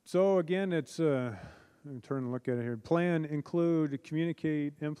 So again, it's, let me turn and look at it here. Plan, include,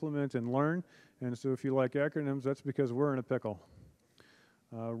 communicate, implement, and learn. And so if you like acronyms, that's because we're in a pickle.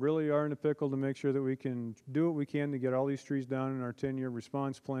 Really are in a pickle to make sure that we can do what we can to get all these trees down in our 10-year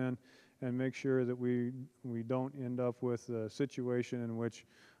response plan, and make sure that we don't end up with a situation in which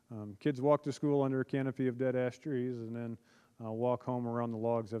kids walk to school under a canopy of dead ash trees and then walk home around the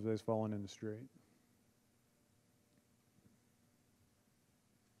logs as they've fallen in the street.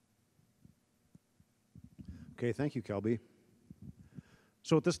 Okay, thank you, Kelby.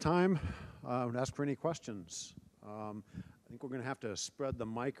 So at this time, I would ask for any questions. I think we're going to have to spread the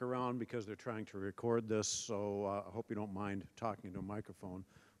mic around because they're trying to record this, so I hope you don't mind talking into a microphone.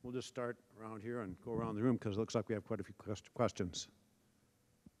 We'll just start around here and go around the room because it looks like we have quite a few questions.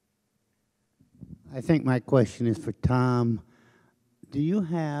 I think my question is for Tom. Do you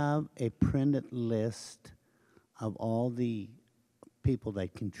have a printed list of all the people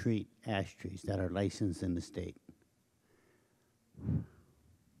that can treat ash trees that are licensed in the state? I'm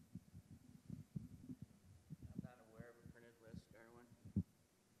not aware of a printed list, Darwin.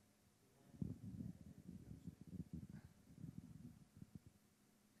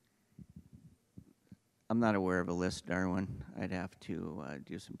 I'm not aware of a list, Darwin. I'd have to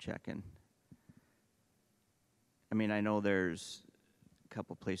do some checking. I mean, I know there's a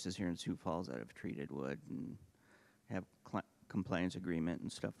couple places here in Sioux Falls that have treated wood and have compliance agreement and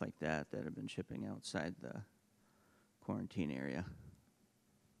stuff like that that have been shipping outside the quarantine area.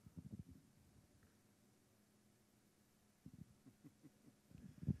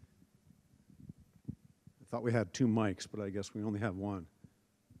 I thought we had 2 mics, but I guess we only have 1.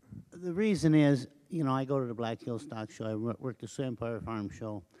 The reason is, you know, I go to the Black Hill Stock Show, I work the Sioux Empire Farm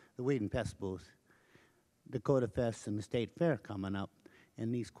Show, the Weed and Pest booth, Dakota Fest, and the State Fair coming up,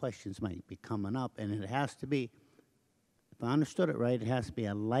 and these questions might be coming up, and it has to be, if I understood it right, it has to be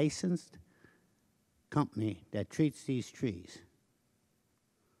a licensed company that treats these trees.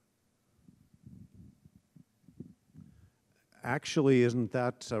 Actually, isn't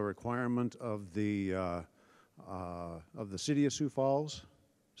that a requirement of the city of Sioux Falls?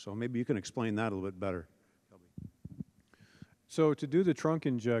 So maybe you can explain that a little bit better. So to do the trunk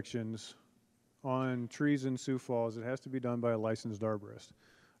injections on trees in Sioux Falls, it has to be done by a licensed arborist.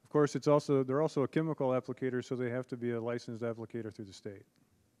 Of course, they're also a chemical applicator, so they have to be a licensed applicator through the state.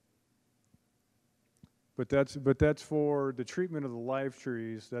 But that's for the treatment of the live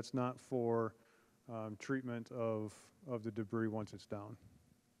trees. That's not for treatment of the debris once it's down,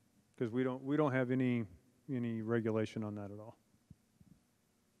 because we don't have any regulation on that at all.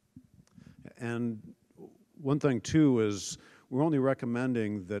 And one thing too is we're only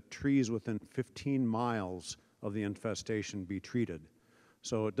recommending that trees within 15 miles of the infestation be treated.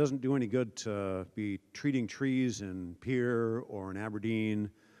 So it doesn't do any good to be treating trees in Pierre or in Aberdeen.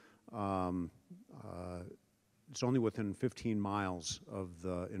 It's only within 15 miles of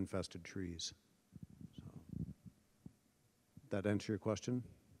the infested trees. So, that answer your question?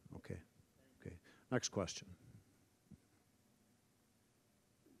 Okay. Okay. Next question.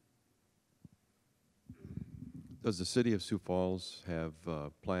 Does the city of Sioux Falls have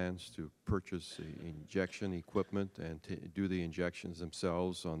plans to purchase the injection equipment and to do the injections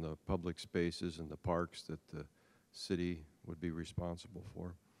themselves on the public spaces and the parks that the city would be responsible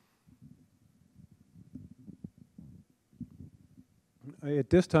for?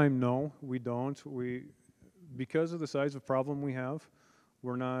 At this time, no, we don't. Because of the size of problem we have,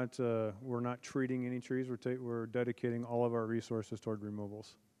 we're not treating any trees. We're dedicating all of our resources toward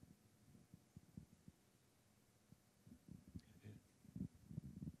removals.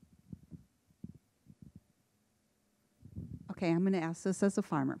 Okay, I'm going to ask this as a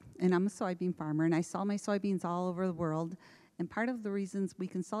farmer, and I'm a soybean farmer, and I sell my soybeans all over the world. And part of the reasons we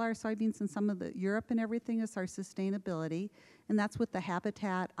can sell our soybeans in some of the Europe and everything is our sustainability, and that's with the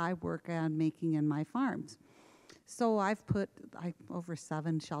habitat I work on making in my farms. So I've put over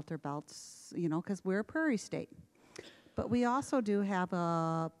 7 shelter belts, you know, because we're a prairie state. But we also do have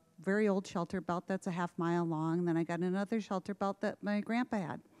a very old shelter belt that's a half-mile long, and then I got another shelter belt that my grandpa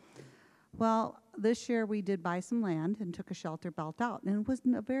had. Well, this year we did buy some land and took a shelter belt out, and it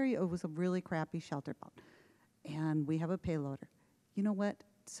was a really crappy shelter belt. And we have a payloader. You know what?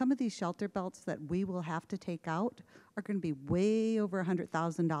 Some of these shelter belts that we will have to take out are going to be way over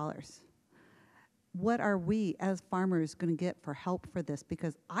 $100,000. What are we as farmers going to get for help for this?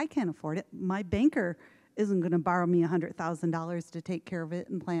 Because I can't afford it. My banker isn't going to borrow me $100,000 to take care of it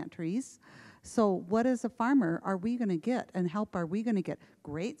and plant trees. So what as a farmer are we going to get and help are we going to get?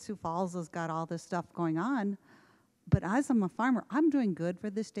 Great, Sioux Falls has got all this stuff going on, but as I'm a farmer, I'm doing good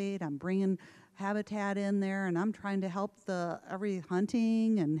for the state. I'm bringing habitat in there, and I'm trying to help every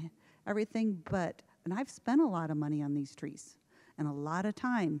hunting and everything, and I've spent a lot of money on these trees and a lot of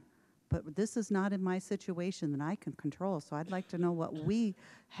time, but this is not in my situation that I can control, so I'd like to know what we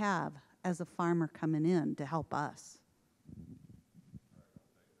have as a farmer coming in to help us.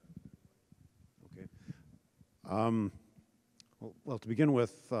 Well, to begin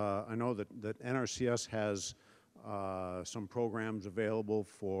with, I know that NRCS has some programs available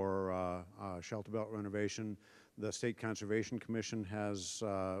for shelter belt renovation. The State Conservation Commission has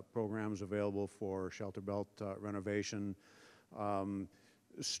programs available for shelter belt renovation.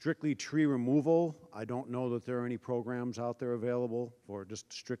 Strictly tree removal, I don't know that there are any programs out there available for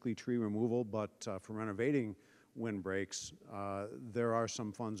just strictly tree removal, but for renovating windbreaks, there are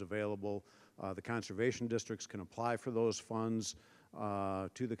some funds available. The conservation districts can apply for those funds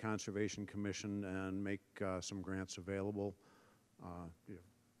to the Conservation Commission and make some grants available. Yeah.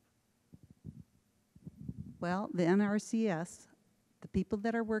 Well, the NRCS, the people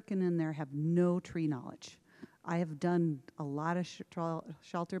that are working in there have no tree knowledge. I have done a lot of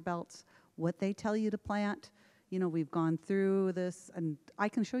shelter belts, what they tell you to plant. You know, we've gone through this, and I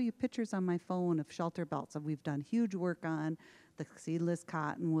can show you pictures on my phone of shelter belts that we've done huge work on, the seedless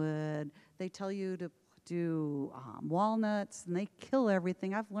cottonwood. They tell you to do walnuts, and they kill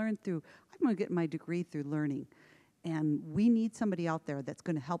everything. I'm going to get my degree through learning. And we need somebody out there that's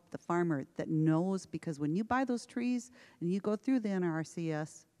going to help the farmer that knows, because when you buy those trees and you go through the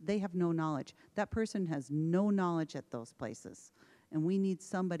NRCS, they have no knowledge. That person has no knowledge at those places. And we need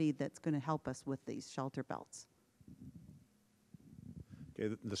somebody that's going to help us with these shelter belts.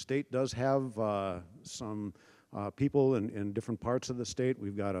 Okay, the state does have some people in different parts of the state.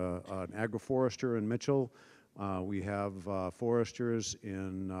 We've got an agroforester in Mitchell. We have foresters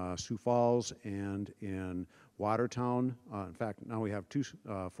in Sioux Falls and in Watertown. In fact, now we have two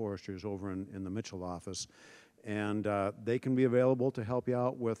foresters over in the Mitchell office. And they can be available to help you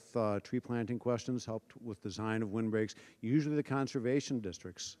out with tree planting questions, help with design of windbreaks, usually the conservation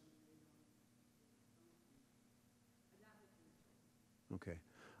districts. Okay.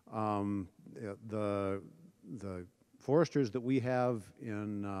 The foresters that we have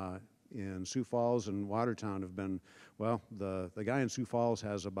in Sioux Falls and Watertown have been, well, the guy in Sioux Falls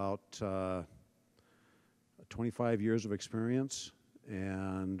has about 25 years of experience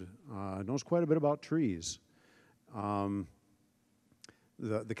and knows quite a bit about trees. Right.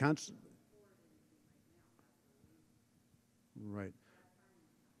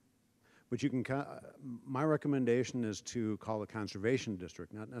 But you can, my recommendation is to call the conservation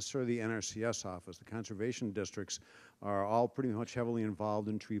district, not necessarily the NRCS office. The conservation districts are all pretty much heavily involved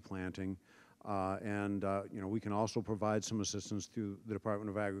in tree planting. You know, we can also provide some assistance through the Department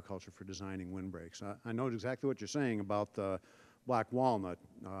of Agriculture for designing windbreaks. I know exactly what you're saying about the black walnut.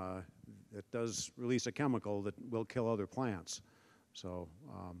 It does release a chemical that will kill other plants. So,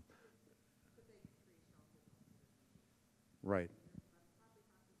 right.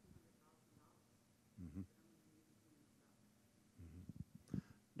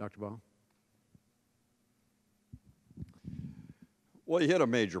 Dr. Ball? Well, you hit a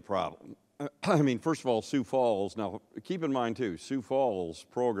major problem. I mean, first of all, Sioux Falls, now keep in mind too, Sioux Falls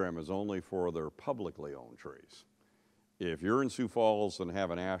program is only for their publicly owned trees. If you're in Sioux Falls and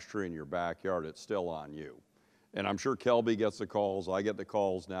have an ash tree in your backyard, it's still on you. And I'm sure Kelby gets the calls. I get the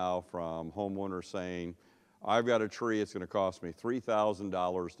calls now from homeowners saying, I've got a tree, it's gonna cost me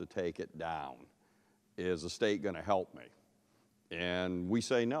 $3,000 to take it down. Is the state gonna help me? And we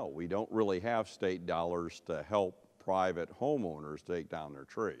say no, we don't really have state dollars to help private homeowners take down their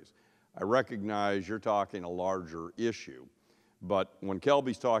trees. I recognize you're talking a larger issue, but when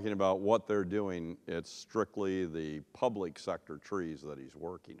Kelby's talking about what they're doing, it's strictly the public sector trees that he's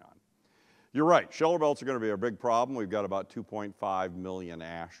working on. You're right, shelter belts are gonna be a big problem. We've got about 2.5 million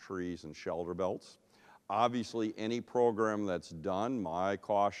ash trees and shelter belts. Obviously, any program that's done, my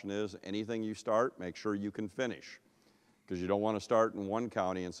caution is anything you start, make sure you can finish. Because you don't want to start in one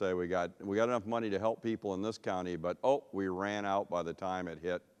county and say we got enough money to help people in this county, but oh, we ran out by the time it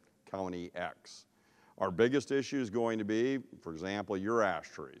hit County X. Our biggest issue is going to be, for example, your ash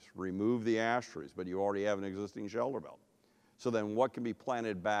trees. Remove the ash trees, but you already have an existing shelter belt. So then what can be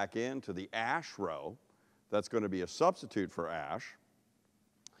planted back into the ash row that's going to be a substitute for ash,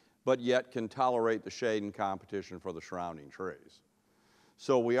 but yet can tolerate the shade and competition for the surrounding trees?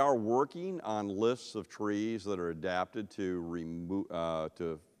 So we are working on lists of trees that are adapted to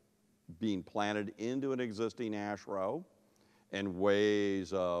being planted into an existing ash row and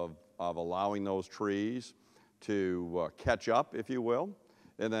ways of allowing those trees to catch up, if you will.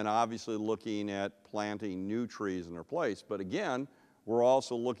 And then obviously looking at planting new trees in their place. But again, we're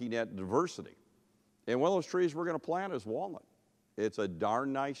also looking at diversity. And one of those trees we're gonna plant is walnut. It's a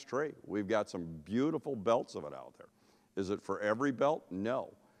darn nice tree. We've got some beautiful belts of it out there. Is it for every belt?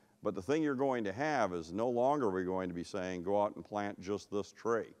 No. But the thing you're going to have is no longer are we going to be saying go out and plant just this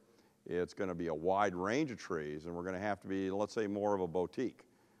tree. It's going to be a wide range of trees, and we're going to have to be, let's say, more of a boutique.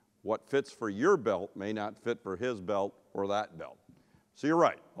 What fits for your belt may not fit for his belt or that belt. So you're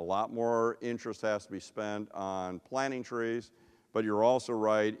right, a lot more interest has to be spent on planting trees, but you're also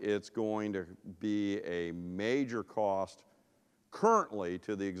right, it's going to be a major cost currently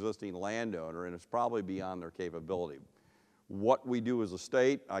to the existing landowner, and it's probably beyond their capability. What we do as a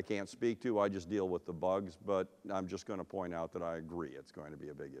state, I can't speak to, I just deal with the bugs, but I'm just going to point out that I agree it's going to be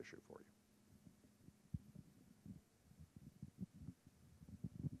a big issue for you.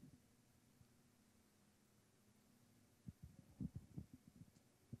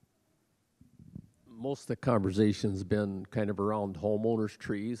 Most of the conversation's been kind of around homeowners'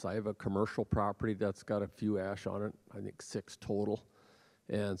 trees. I have a commercial property that's got a few ash on it, I think 6 total.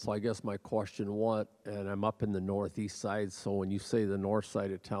 And so I guess my question, and I'm up in the northeast side, so when you say the north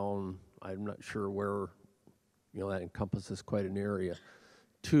side of town, I'm not sure where, you know, that encompasses quite an area.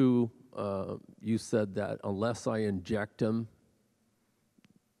 2, you said that unless I inject them,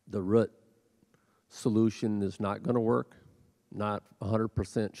 the root solution is not going to work. Not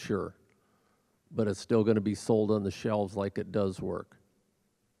 100% sure. but it's still going to be sold on the shelves like it does work.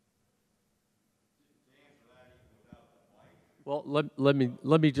 Well, let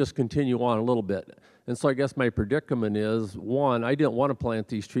me just continue on a little bit. And so I guess my predicament is, one, I didn't want to plant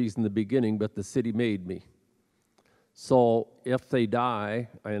these trees in the beginning, but the city made me. So if they die,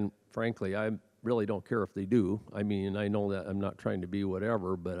 and frankly, I really don't care if they do. I mean, I know that I'm not trying to be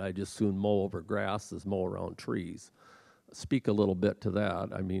whatever, but I just soon mow over grass as mow around trees. Speak a little bit to that.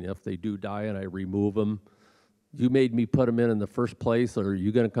 I mean, if they do die and I remove them, you made me put them in the first place, or are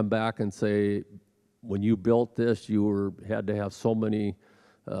you going to come back and say, when you built this, you had to have so many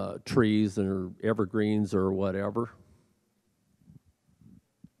trees or evergreens or whatever?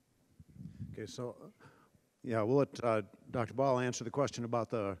 Okay, so, yeah, we'll let Dr. Ball answer the question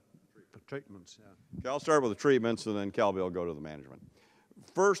about the treatments. Yeah. Okay, I'll start with the treatments, and then Calby will go to the management.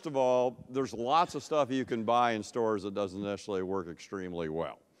 First of all, there's lots of stuff you can buy in stores that doesn't necessarily work extremely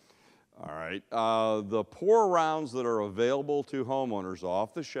well. All right, the pour rounds that are available to homeowners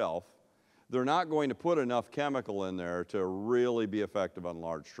off the shelf, they're not going to put enough chemical in there to really be effective on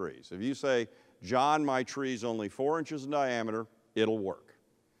large trees. If you say, John, my tree's only 4 inches in diameter, it'll work.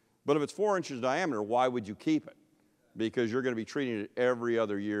 But if it's 4 inches in diameter, why would you keep it? Because you're going to be treating it every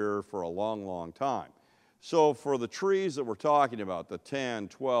other year for a long, long time. So for the trees that we're talking about, the 10,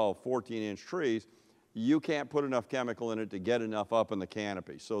 12, 14-inch trees, you can't put enough chemical in it to get enough up in the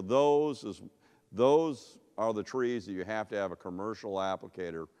canopy. So those are the trees that you have to have a commercial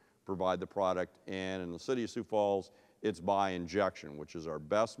applicator provide the product, and in the city of Sioux Falls, it's by injection, which is our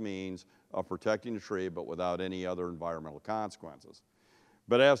best means of protecting the tree, but without any other environmental consequences.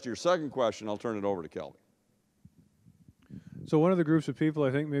 But as to your second question, I'll turn it over to Kelby. So one of the groups of people, I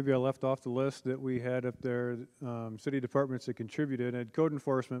think maybe I left off the list that we had up there, city departments that contributed, and code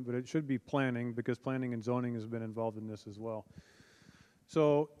enforcement, but it should be planning, because planning and zoning has been involved in this as well.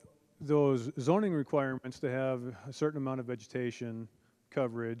 So those zoning requirements to have a certain amount of vegetation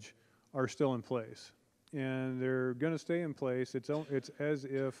coverage are still in place, and they're going to stay in place. It's as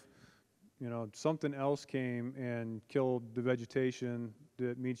if, you know, something else came and killed the vegetation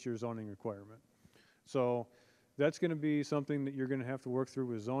that meets your zoning requirement. So that's going to be something that you're going to have to work through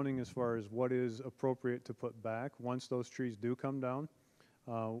with zoning as far as what is appropriate to put back once those trees do come down.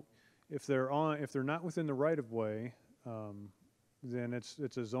 If they're not within the right of way, then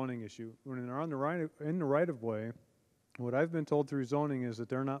it's a zoning issue. When they're in the right of way, what I've been told through zoning is that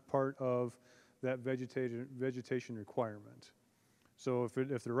they're not part of that vegetation requirement. So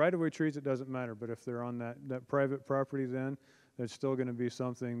if they're right-of-way trees, it doesn't matter. But if they're on that private property, then that's still going to be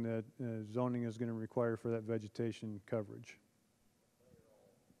something that zoning is going to require for that vegetation coverage.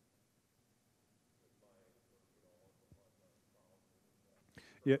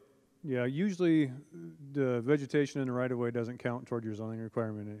 Yeah. Usually the vegetation in the right-of-way doesn't count toward your zoning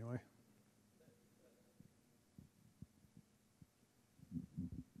requirement anyway.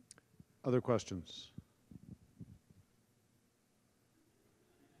 Other questions?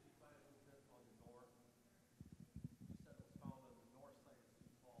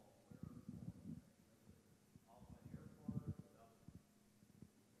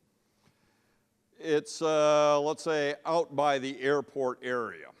 It's, let's say, out by the airport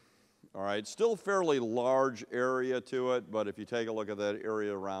area. All right, still fairly large area to it, but if you take a look at that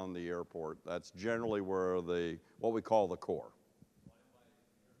area around the airport, that's generally where what we call the core.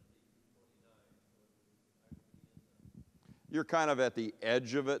 You're kind of at the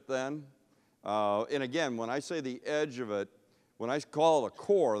edge of it then. And again, when I say the edge of it, when I call it a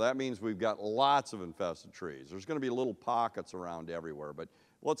core, that means we've got lots of infested trees. There's going to be little pockets around everywhere, but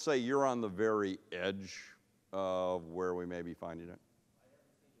let's say you're on the very edge of where we may be finding it.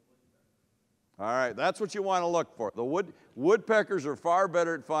 All right, that's what you want to look for. The woodpeckers are far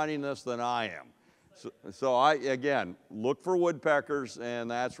better at finding this than I am. So again, look for woodpeckers, and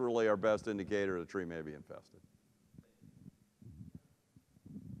that's really our best indicator the tree may be infested.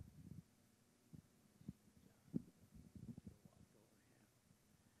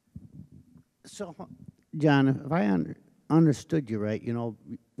 So, John, if I understood you right, you know,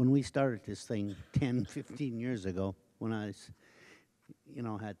 when we started this thing 10, 15 years ago, when I was, you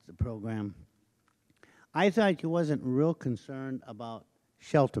know, had the program, I thought you wasn't real concerned about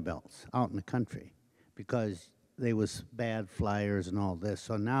shelter belts out in the country because they was bad flyers and all this.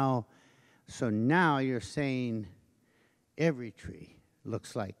 So now you're saying every tree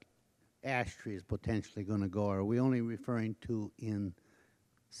looks like ash tree is potentially going to go. Or are we only referring to in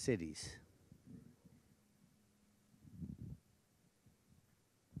cities?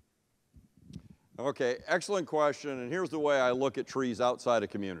 Okay, excellent question, and here's the way I look at trees outside of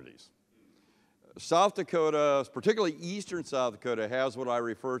communities. South Dakota, particularly eastern South Dakota, has what I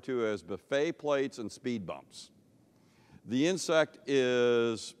refer to as buffet plates and speed bumps. The insect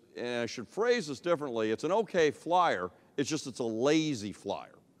is, and I should phrase this differently, it's an okay flyer, it's a lazy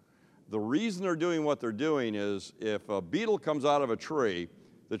flyer. The reason they're doing what they're doing is if a beetle comes out of a tree,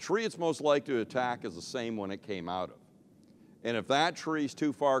 the tree it's most likely to attack is the same one it came out of. And if that tree's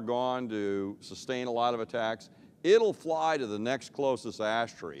too far gone to sustain a lot of attacks, it'll fly to the next closest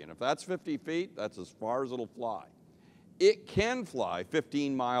ash tree. And if that's 50 feet, that's as far as it'll fly. It can fly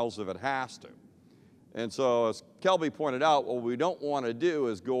 15 miles if it has to. And so as Kelby pointed out, what we don't want to do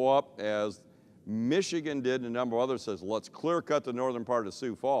is go up, as Michigan did and a number of others says, let's clear cut the northern part of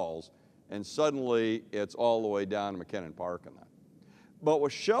Sioux Falls, and suddenly it's all the way down to McKinnon Park and that. But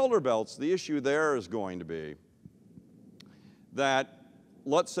with shelter belts, the issue there is going to be that,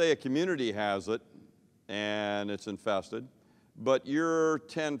 let's say a community has it and it's infested, but you're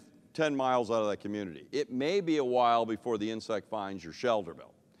 10 miles out of that community. It may be a while before the insect finds your shelter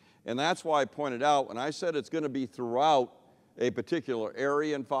belt. And that's why I pointed out, when I said it's going to be throughout a particular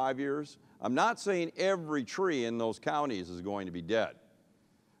area in 5 years, I'm not saying every tree in those counties is going to be dead.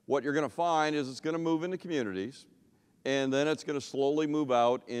 What you're going to find is it's going to move into communities, and then it's going to slowly move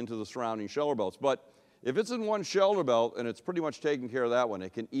out into the surrounding shelter belts. But if it's in one shelter belt and it's pretty much taking care of that one,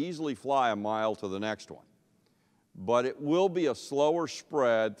 it can easily fly a mile to the next one. But it will be a slower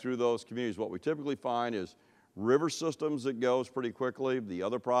spread through those communities. What we typically find is river systems, it goes pretty quickly. The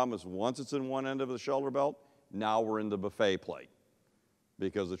other problem is once it's in one end of the shelter belt, now we're in the buffet plate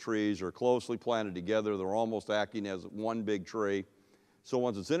because the trees are closely planted together. They're almost acting as one big tree. So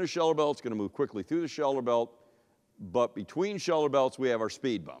once it's in a shelter belt, it's going to move quickly through the shelter belt. But between shelter belts, we have our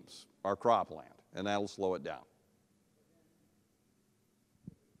speed bumps, our cropland, and that'll slow it down.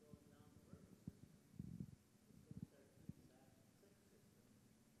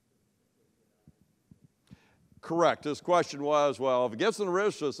 Correct. His question was, well, if it gets in the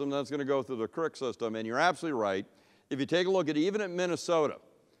river system, then it's going to go through the creek system. And you're absolutely right. If you take a look at even at Minnesota,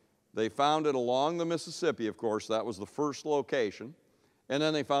 they found it along the Mississippi, of course. That was the first location. And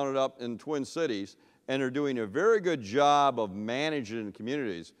then they found it up in Twin Cities. And they're doing a very good job of managing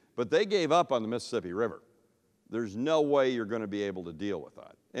communities. But they gave up on the Mississippi River. There's no way you're going to be able to deal with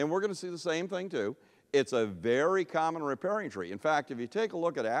that. And we're going to see the same thing, too. It's a very common riparian tree. In fact, if you take a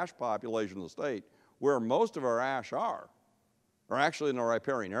look at ash population in the state, where most of our ash are actually in the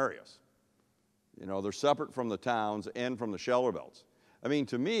riparian areas. You know, they're separate from the towns and from the shelter belts. I mean,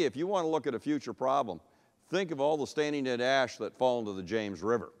 to me, if you want to look at a future problem, think of all the standing dead ash that fall into the James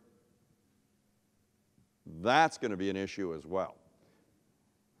River. That's going to be an issue as well.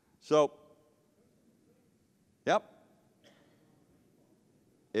 So, yep.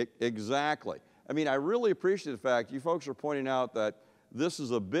 Exactly. I mean, I really appreciate the fact you folks are pointing out that this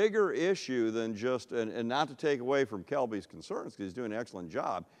is a bigger issue than just, and not to take away from Kelby's concerns, because he's doing an excellent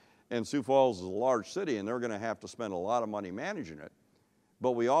job, and Sioux Falls is a large city, and they're going to have to spend a lot of money managing it.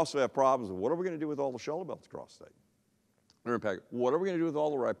 But we also have problems of what are we going to do with all the shelter belts across the state? Their impact. What are we going to do with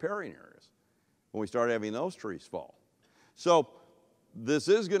all the riparian areas when we start having those trees fall? So this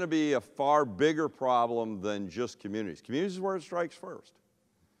is going to be a far bigger problem than just communities. Communities is where it strikes first.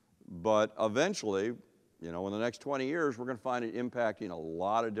 But eventually, you know, in the next 20 years, we're going to find it impacting a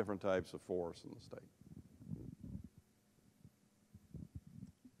lot of different types of forests in the state.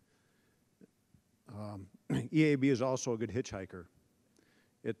 EAB is also a good hitchhiker.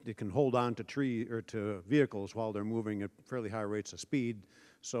 It can hold on to to vehicles while they're moving at fairly high rates of speed.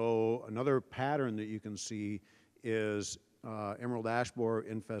 So another pattern that you can see is emerald ash borer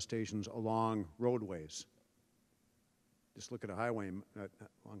infestations along roadways. Just look at along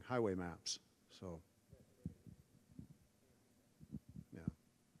highway maps. So.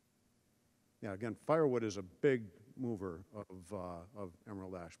 Yeah, again, firewood is a big mover of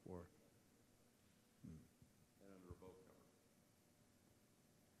emerald ash borer.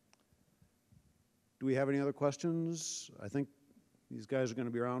 Do we have any other questions? I think these guys are going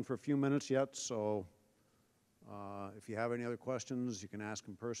to be around for a few minutes yet, so if you have any other questions, you can ask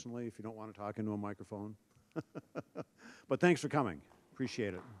them personally if you don't want to talk into a microphone. But thanks for coming.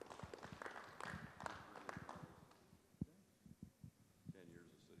 Appreciate it.